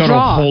What I is didn't the go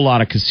draw? to a whole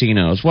lot of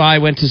casinos. Well, I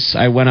went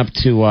up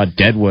to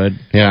Deadwood.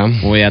 Yeah.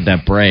 When we had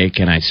that break,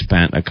 and I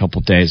spent a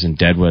couple days in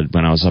Deadwood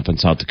when I was up in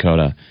South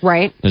Dakota.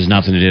 Right. There's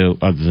nothing to do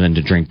other than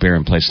to drink beer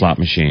and play slot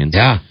machines.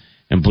 Yeah.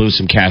 And blew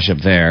some cash up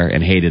there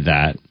and hated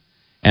that.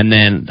 And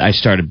then I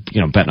started,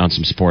 betting on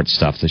some sports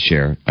stuff this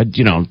year.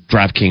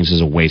 DraftKings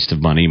is a waste of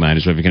money.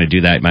 If you're going to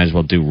do that, you might as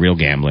well do real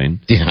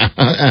gambling. Yeah,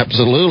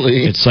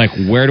 absolutely. It's like,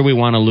 where do we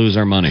want to lose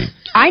our money?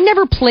 I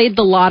never played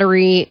the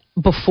lottery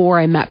before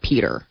I met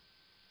Peter.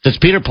 Does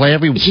Peter play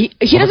every He all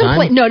the doesn't time?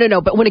 play.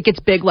 No. But when it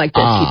gets big like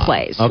this, he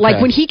plays. Okay. Like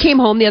when he came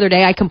home the other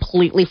day, I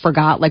completely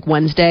forgot. Like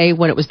Wednesday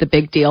when it was the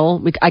big deal,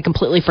 I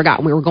completely forgot.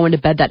 When we were going to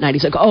bed that night,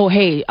 he's like, "Oh,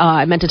 hey,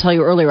 I meant to tell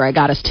you earlier. I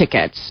got us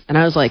tickets." And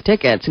I was like,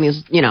 "Tickets?" And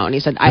he's, and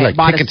he said, "I Like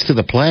bought tickets to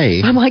the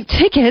play. I'm like,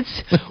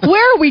 "Tickets?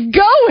 Where are we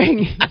going?"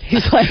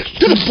 He's like,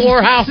 To the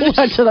poorhouse.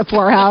 To the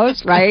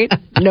poorhouse, right?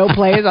 No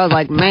plays. I was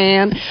like,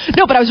 man.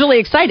 No, but I was really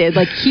excited.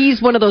 Like,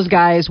 he's one of those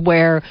guys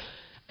where,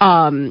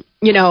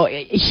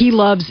 he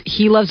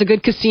loves a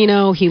good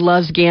casino. He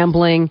loves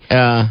gambling.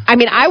 I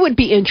mean, I would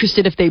be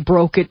interested if they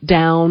broke it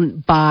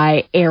down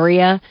by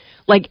area.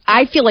 Like,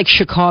 I feel like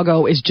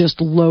Chicago is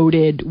just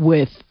loaded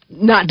with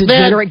not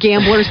degenerate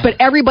gamblers, but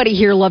everybody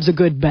here loves a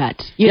good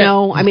bet. You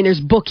know, I mean,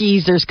 there's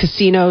bookies, there's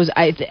casinos.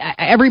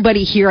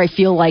 Everybody here, I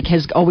feel like,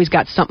 has always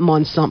got something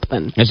on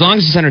something. As long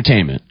as it's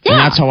entertainment. Yeah.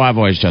 And that's how I've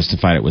always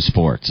justified it with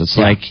sports. It's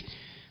like,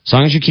 as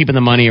long as you're keeping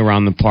the money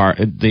around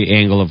the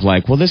angle of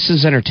like, well, this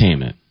is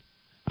entertainment.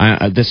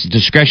 This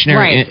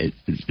discretionary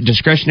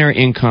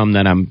income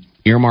that I'm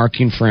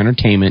earmarking for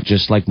entertainment,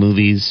 just like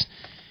movies,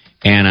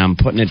 and I'm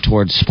putting it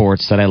towards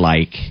sports that I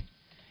like.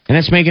 And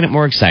that's making it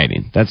more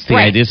exciting. That's the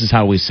idea. This is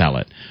how we sell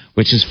it.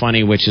 Which is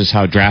funny, which is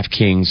how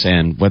DraftKings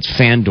and what's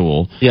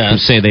FanDuel, who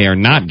say they are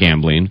not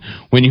gambling,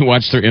 when you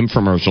watch their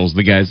infomercials,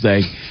 the guys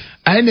say,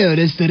 I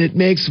noticed that it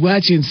makes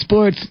watching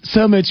sports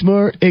so much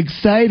more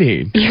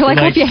exciting. You're like,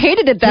 well, if you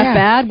hated it that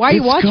bad, why are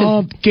you watching? It's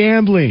called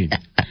gambling.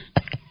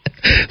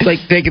 It's like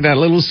taking that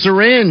little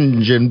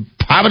syringe and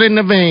pop it in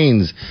the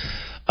veins.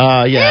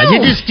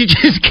 You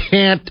just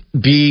can't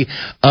be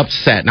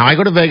upset. Now, I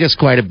go to Vegas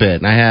quite a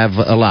bit, and I have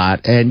a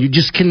lot, and you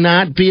just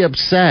cannot be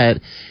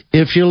upset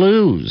if you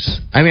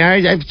lose. I mean,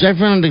 I've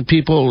run into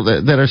people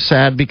that are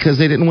sad because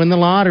they didn't win the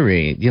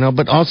lottery,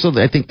 but also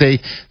I think they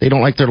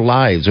don't like their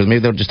lives, or maybe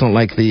they just don't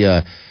like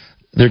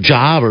their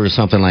job or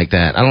something like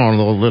that. I don't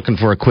know, they're looking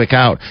for a quick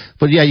out.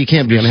 But yeah, you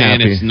can't be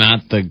unhappy.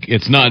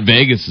 It's not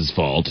Vegas's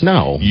fault.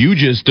 No. You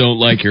just don't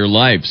like your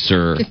life,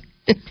 sir.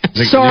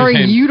 Sorry,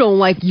 you don't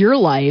like your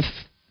life.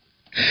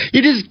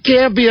 You just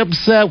can't be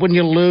upset when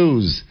you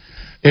lose.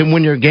 And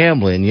when you're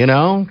gambling,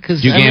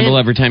 Cause, you gamble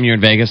every time you're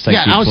in Vegas? Like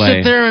I'll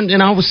sit there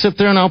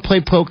and I'll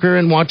play poker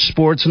and watch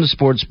sports in the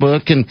sports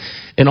book and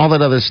all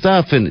that other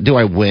stuff. And do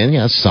I win?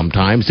 Yes,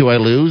 sometimes. Do I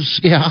lose?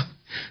 Yeah.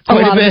 A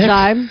lot of the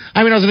time.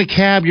 I mean, I was in a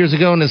cab years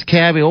ago, and this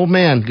cabbie, old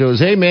man, goes,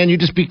 "Hey, man, you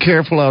just be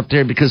careful out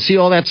there because see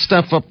all that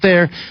stuff up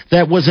there?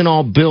 That wasn't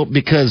all built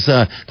because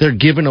they're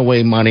giving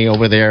away money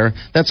over there.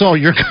 That's all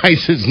your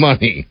guys'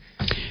 money.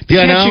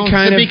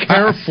 Be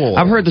careful."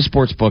 I've heard the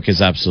sports book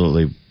is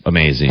absolutely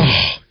amazing.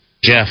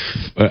 Jeff.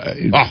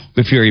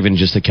 If you're even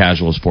just a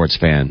casual sports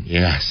fan.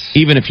 Yes.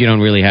 Even if you don't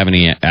really have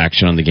any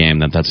action on the game,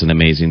 that's an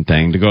amazing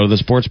thing. To go to the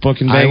sports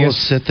book in Vegas. I will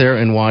sit there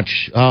and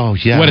watch. Oh,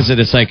 yeah. What is it?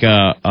 It's like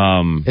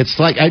it's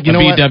like, a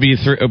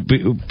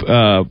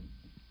BW3...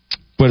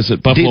 what is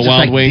it? Buffalo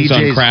Wild Wings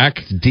on crack?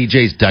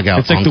 DJ's Dugout.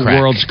 It's like the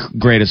world's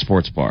greatest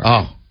sports bar.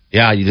 Oh,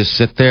 yeah. You just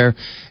sit there,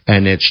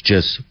 and it's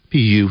just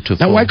beautiful.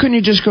 Now, why couldn't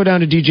you just go down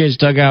to DJ's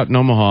Dugout in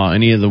Omaha,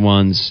 any of the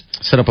ones?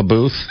 Set up a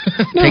booth?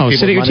 No,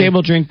 sit at your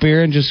table, drink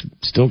beer, and just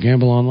still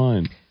gamble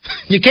online.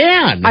 You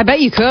can. I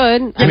bet you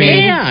could. You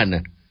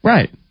can.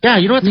 Right. Yeah,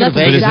 you don't have to go to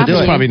Vegas to do it.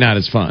 It's probably not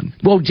as fun.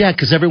 Well, yeah,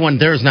 because everyone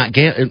there is not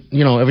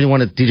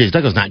everyone at DJ's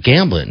Dugout is not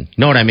gambling.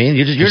 Know what I mean?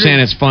 You're saying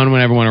it's fun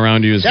when everyone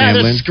around you is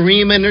gambling? There's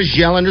screaming, there's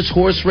yelling, there's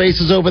horse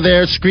races over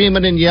there,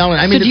 screaming and yelling.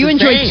 I mean, so do you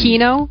enjoy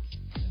Keno?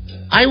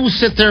 I will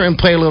sit there and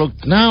play a little.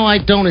 No, I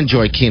don't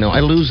enjoy Keno. I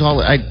lose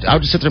all. I'll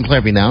just sit there and play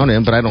every now and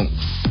then, but I don't.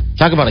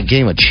 Talk about a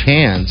game of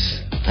chance.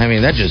 I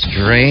mean, that just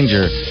drains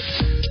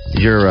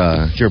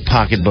your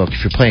pocketbook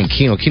if you're playing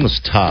Keno. Keno's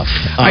tough.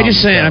 I'm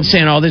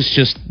saying all this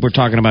just, we're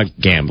talking about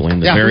gambling,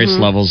 the various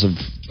levels of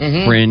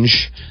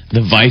fringe,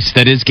 the vice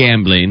that is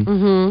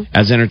gambling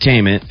as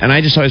entertainment. And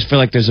I just always feel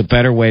like there's a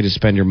better way to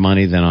spend your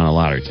money than on a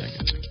lottery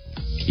ticket.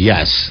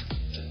 Yes.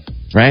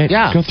 Right?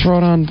 Yeah. Go throw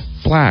it on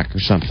black or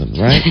something,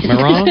 right? Am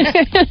I wrong?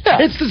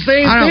 It's the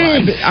same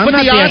thing. But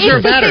the odds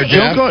are better,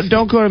 Jeff.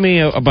 Don't go to me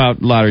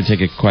about lottery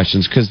ticket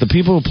questions, because the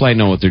people who play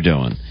know what they're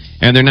doing.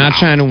 And they're not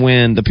trying to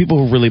win. The people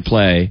who really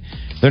play,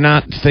 they're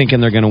not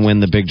thinking they're going to win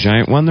the big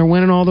giant one. They're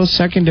winning all those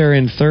secondary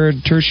and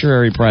third,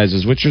 tertiary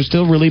prizes, which are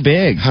still really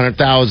big.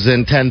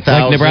 100,000,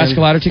 10,000. Like Nebraska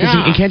lottery tickets.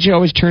 Yeah. And can't you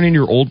always turn in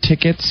your old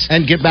tickets?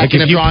 And get back like in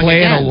the if you drawing play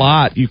again. it a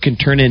lot, you can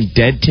turn in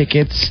dead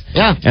tickets.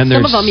 Yeah. And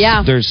Some of them,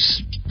 yeah.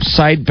 There's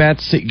side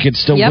bets that you could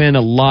still Yep. win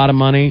a lot of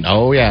money.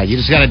 Oh, yeah. You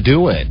just got to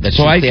do it. That's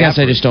So just I the guess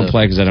I effort, just don't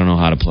play because I don't know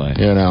how to play.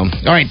 You know.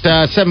 All right,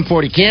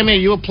 740. Cammy, are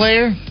you a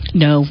player?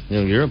 No.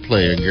 You're a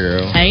player,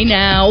 girl. Hey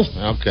now.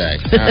 Okay.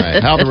 All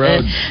right. How the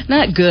road?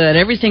 Not good.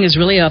 Everything is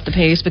really off the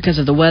pace because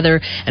of the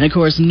weather. And, of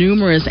course,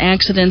 numerous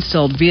accidents,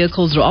 stalled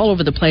vehicles are all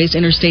over the place,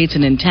 interstates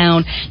and in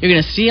town. You're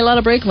going to see a lot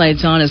of brake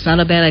lights on. It's not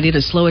a bad idea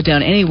to slow it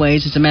down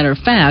anyways. As a matter of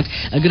fact,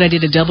 a good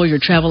idea to double your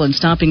travel and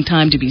stopping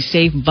time to be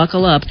safe.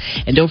 Buckle up.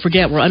 And don't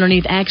forget, we're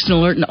underneath accident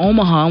alert in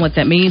Omaha. What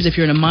that means, if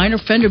you're in a minor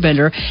fender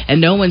bender and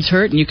no one's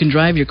hurt and you can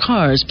drive your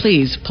cars,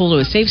 please pull to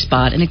a safe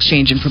spot and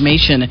exchange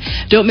information.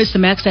 Don't miss the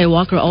Max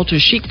Skywalker Ultra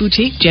Chic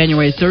Boutique,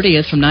 January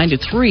 30th from 9 to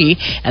 3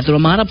 at the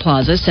Ramada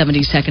Plaza,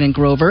 72nd and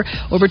Grover.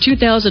 Over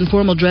 2,000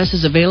 formal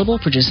dresses available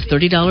for just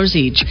 $30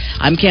 each.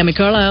 I'm Cammie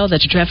Carlisle.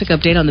 That's your traffic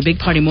update on the Big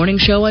Party Morning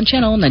Show on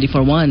Channel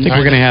 94.1. I think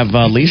we're going to have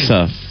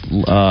Lisa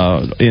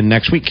in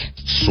next week.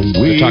 Sweet.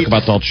 We'll talk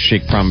about the Ultra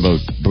Chic Prom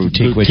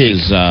Boutique, which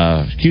is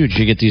huge.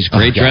 You get these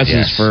great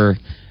dresses for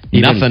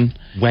nothing.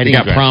 Wedding you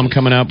got prom dresses.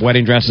 coming up,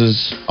 wedding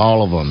dresses.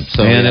 All of them.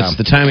 So, And it's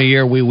the time of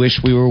year we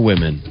wish we were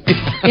women.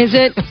 Is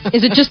it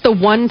just the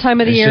one time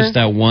of the year? It's just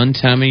that one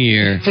time of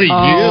year. for you.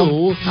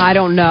 I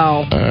don't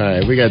know. All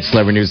right. We got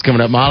celebrity news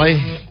coming up, Molly.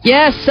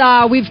 Yes,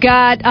 we've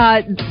got.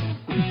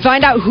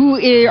 Find out who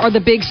are the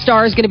big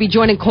stars going to be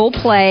joining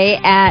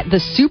Coldplay at the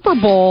Super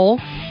Bowl.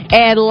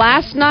 And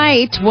last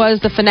night was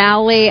the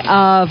finale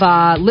of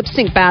Lip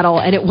Sync Battle,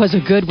 and it was a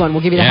good one.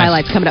 We'll give you the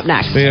highlights coming up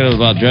next. Speaking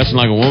about dressing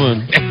like a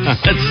woman. That's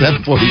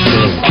 742.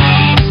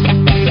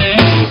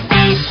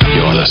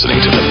 You're listening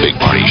to The Big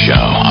Party Show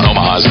on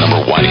Omaha's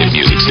 #1 hit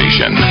music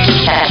station.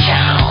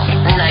 Channel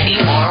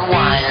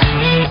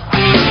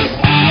 94.1.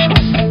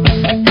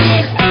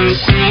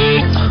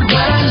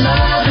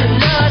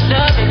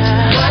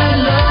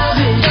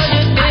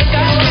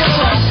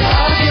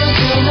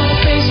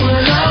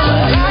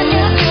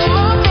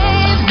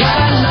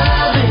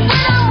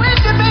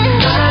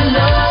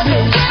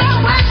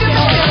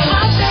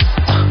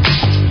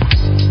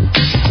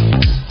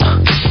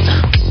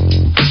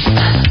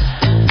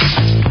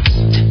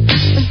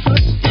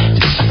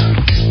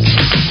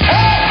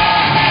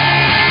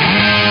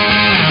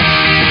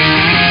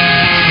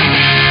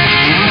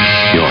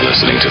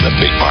 Listening to The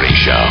Big Party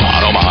Show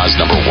on Omaha's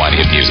 #1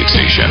 hit music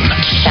station.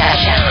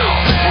 Channel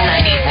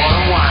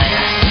 94.1.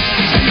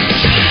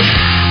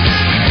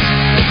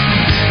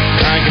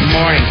 All right, good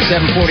morning.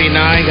 749.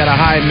 Got a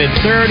high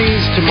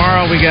mid-30s.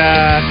 Tomorrow we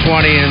got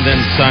 20, and then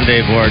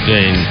Sunday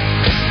 14.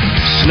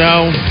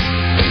 Snow.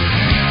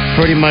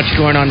 Pretty much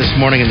going on this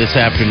morning and this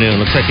afternoon.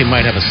 Looks like it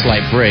might have a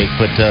slight break,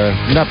 but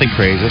nothing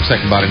crazy. Looks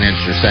like about an inch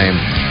or same.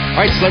 All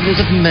right, celebrities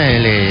of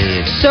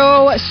Melly.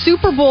 So,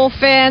 Super Bowl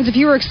fans, if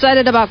you were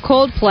excited about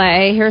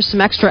Coldplay, here's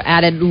some extra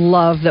added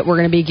love that we're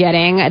going to be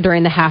getting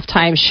during the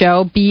halftime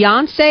show.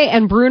 Beyonce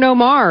and Bruno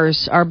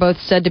Mars are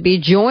both said to be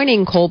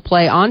joining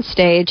Coldplay on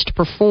stage to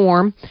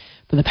perform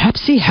for the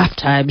Pepsi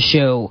halftime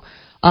show.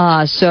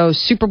 So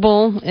Super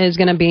Bowl is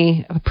going to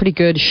be a pretty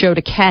good show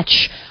to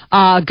catch.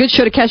 Good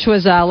show to catch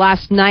was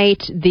last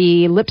night,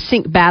 the lip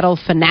sync battle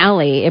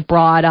finale. It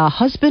brought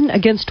husband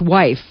against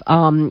wife,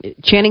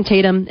 Channing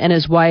Tatum and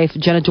his wife,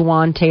 Jenna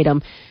Dewan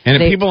Tatum. And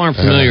if people aren't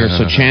familiar,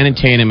 so Channing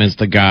Tatum is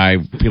the guy,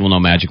 people know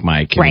Magic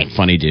Mike, Right.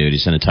 funny dude,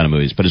 he's in a ton of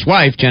movies. But his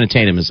wife, Jenna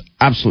Tatum, is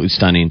absolutely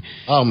stunning.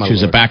 Oh, my She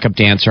was Lord. a backup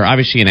dancer,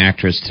 obviously an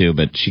actress too,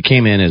 but she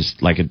came in as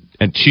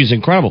and she's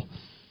incredible.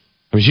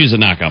 I mean, she's a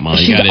knockout,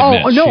 Molly. You gotta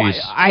admit.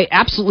 She's- I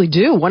absolutely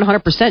do,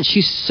 100%.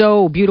 She's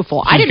so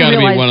beautiful. I She's didn't got to be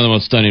realize. one of the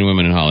most stunning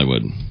women in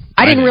Hollywood.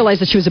 I didn't realize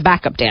that she was a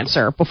backup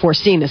dancer before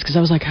seeing this because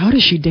I was like, how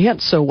does she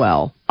dance so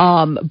well?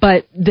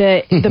 But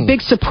the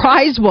big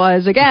surprise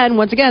was,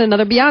 once again,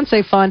 another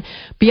Beyonce fun.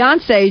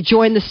 Beyonce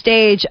joined the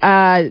stage.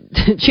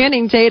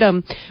 Channing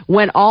Tatum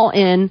went all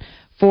in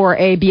for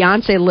a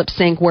Beyonce lip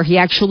sync where he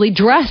actually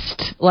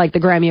dressed like the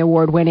Grammy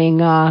Award winning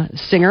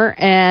singer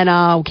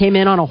and came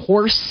in on a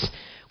horse,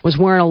 was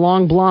wearing a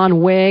long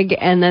blonde wig,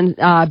 and then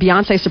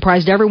Beyonce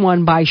surprised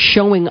everyone by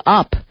showing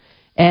up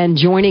and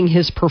joining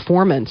his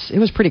performance. It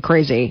was pretty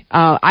crazy.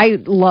 I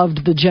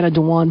loved the Jenna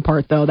Dewan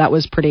part, though.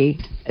 It's pretty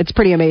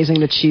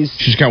amazing that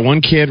she's got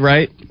one kid,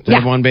 right? They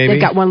have one baby?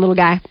 They've got one little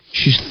guy.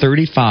 She's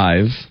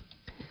 35.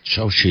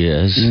 So she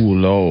is. Ooh,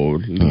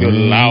 Lord.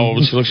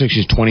 Loud. She looks like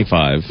she's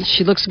 25.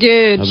 She looks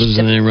good. There's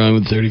anything wrong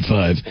with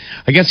 35.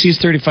 I guess he's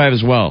 35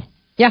 as well.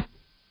 Yeah.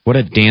 What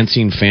a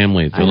dancing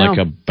family. They're I know. like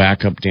a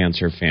backup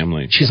dancer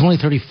family. She's only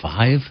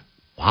 35?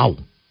 Wow.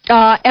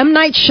 M.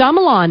 Night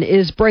Shyamalan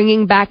is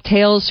bringing back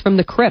Tales from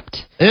the Crypt.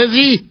 Is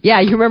he?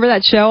 Yeah, you remember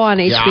that show on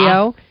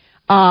HBO?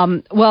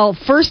 Well,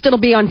 first it'll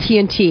be on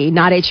TNT,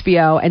 not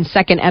HBO, and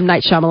second, M.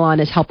 Night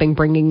Shyamalan is helping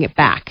bringing it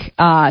back.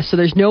 So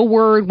there's no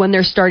word when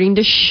they're starting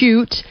to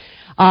shoot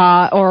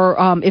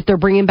or if they're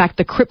bringing back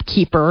The Crypt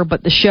Keeper,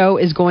 but the show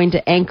is going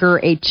to anchor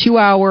a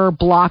 2-hour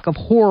block of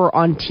horror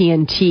on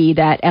TNT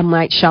that M.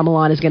 Night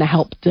Shyamalan is going to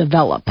help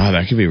develop. Oh,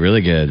 that could be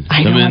really good.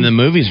 I know. mean, the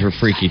movies were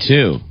freaky,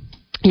 too.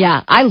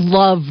 Yeah, I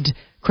loved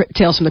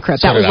Tales from the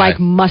Crypt. So That was did like I.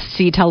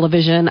 must-see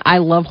television. I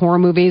love horror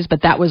movies,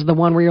 but that was the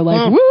one where you're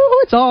like, woo,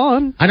 it's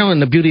on. I know,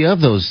 and the beauty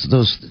of those,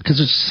 because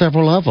there's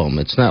several of them.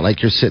 It's not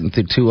like you're sitting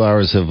through 2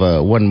 hours of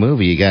one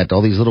movie. You got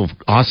all these little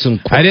awesome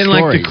quick I didn't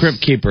stories. like the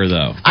Crypt Keeper,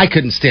 though. I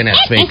couldn't stand that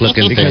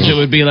fake-looking Because thing. it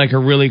would be like a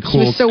really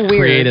cool, was so weird.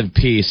 creative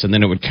piece, and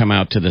then it would come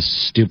out to this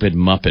stupid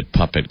Muppet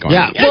puppet going,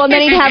 Yeah. Well, and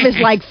then he'd have his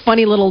like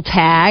funny little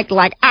tag,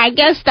 like, I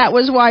guess that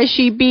was why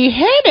she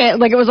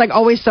beheaded. Like, it was like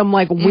always some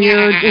like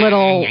weird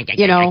little,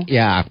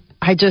 Yeah.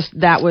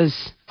 that was...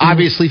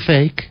 Obviously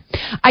fake.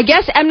 I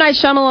guess M. Night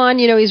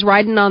Shyamalan, he's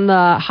riding on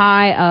the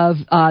high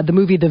of the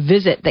movie The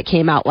Visit that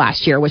came out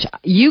last year, which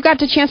you got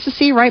the chance to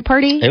see, right,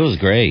 Party? It was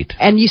great.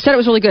 And you said it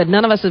was really good.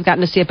 None of us have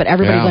gotten to see it, but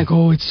everybody's Yeah. like,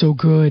 oh, it's so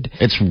good.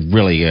 It's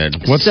really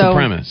good. What's So- the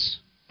premise?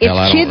 It's Hell,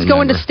 I don't kids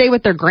going to remember. stay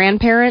with their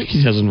grandparents.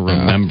 He doesn't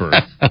remember.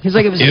 He's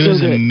like, it was It so was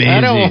good.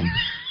 amazing.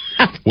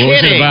 What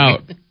was it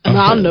about?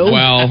 I don't know.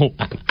 Well,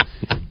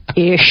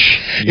 Ish.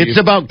 It's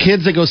about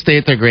kids that go stay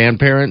at their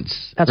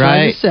grandparents. That's what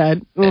right? I just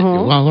said.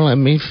 Mhm. Well, let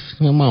me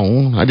come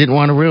on. I didn't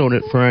want to ruin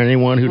it for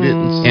anyone who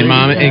didn't. and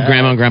Mom and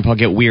Grandma and Grandpa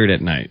get weird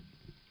at night.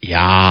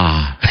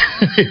 Yeah,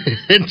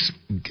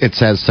 it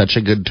has such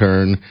a good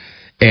turn,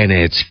 and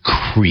it's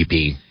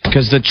creepy.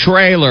 Because the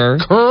trailer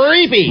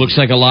Creepy. looks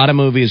like a lot of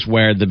movies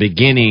where the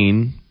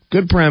beginning,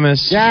 good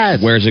premise,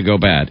 Yes. where's it go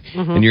bad?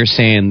 And you're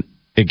saying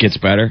it gets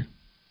better?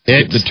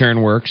 It's, The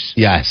turn works?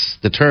 yes,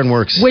 the turn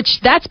works.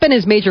 Which that's been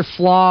his major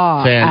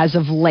flaw Fan- as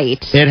of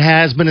late. It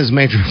has been his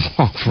major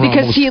flaw for Because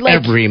almost he, like,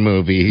 every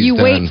movie he's You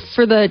done. wait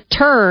for the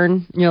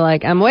turn, and you're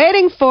like, I'm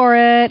waiting for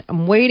it,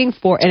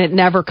 and it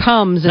never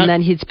comes, and No.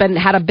 then he's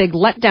had a big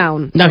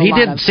letdown. No, for a he lot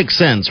did of- Sixth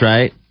Sense,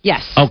 right?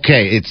 Yes.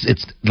 Okay,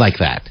 it's like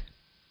that.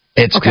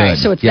 It's Okay, good.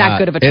 so it's that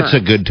good of a It's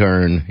turn. a good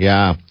turn.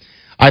 Yeah,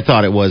 I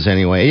thought it was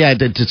anyway. Yeah,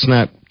 it's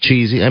not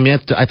cheesy. I mean,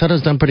 I thought it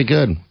was done pretty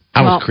good.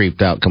 I Well- was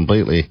creeped out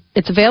completely.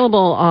 It's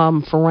available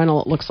for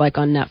rental, it looks like,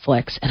 on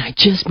Netflix, and I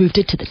just moved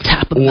it to the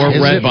top of Or my Is it?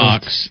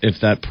 Redbox,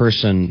 if that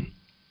person...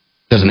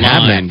 Doesn't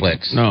have line-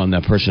 Netflix. No, and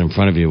that person in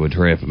front of you would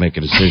hurry up and make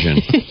a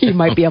decision. You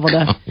might be able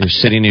to. You're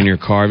sitting in your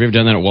car. Have you ever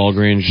done that at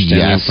Walgreens? You're standing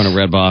in Yes. front of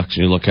Redbox, and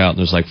you look out, and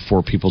there's like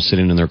 4 people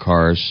sitting in their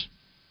cars.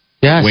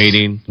 Yes.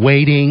 Waiting.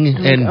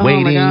 and oh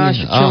waiting. my gosh,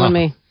 you're killing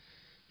me.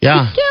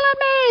 Yeah.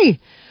 Killing me.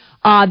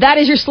 That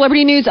is your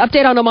celebrity news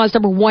update on Omaha's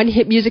 #1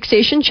 hit music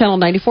station,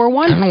 Channel I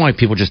 94.1. don't know why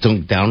people just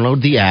don't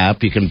download the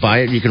app. You can buy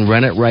it, you can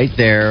rent it right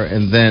there,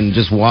 and then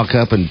just walk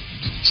up and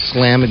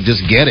slam it,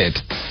 just get it.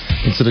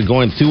 Instead of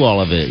going through all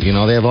of it.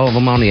 They have all of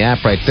them on the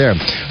app right there. All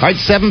right,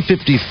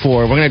 7:54.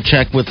 We're going to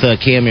check with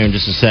Cam here in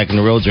just a second.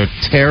 The roads are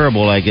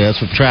terrible, I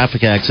guess, with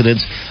traffic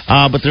accidents.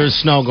 But there's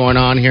snow going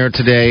on here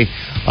today,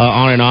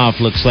 on and off.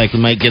 Looks like we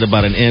might get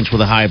about an inch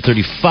with a high of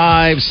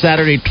 35.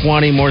 Saturday,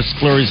 20. More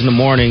flurries in the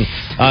morning.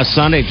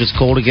 Sunday, just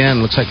cold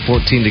again. Looks like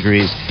 14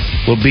 degrees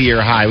will be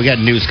your high. We got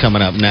news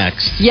coming up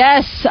next.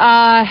 Yes,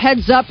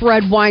 heads up,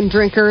 red wine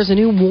drinkers. A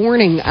new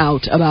warning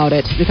out about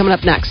it. Be coming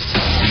up next.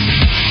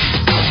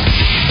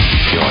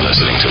 You're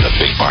listening to The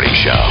Big Party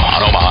Show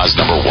on Omaha's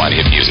 #1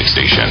 hit music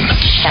station.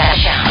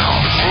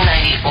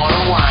 Channel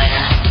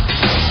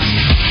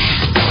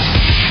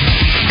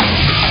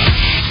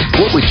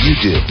 94.1. What would you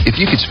do if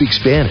you could speak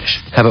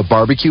Spanish? Have a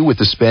barbecue with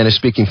the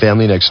Spanish-speaking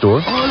family next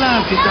door?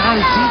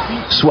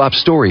 Swap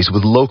stories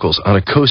with locals on a coast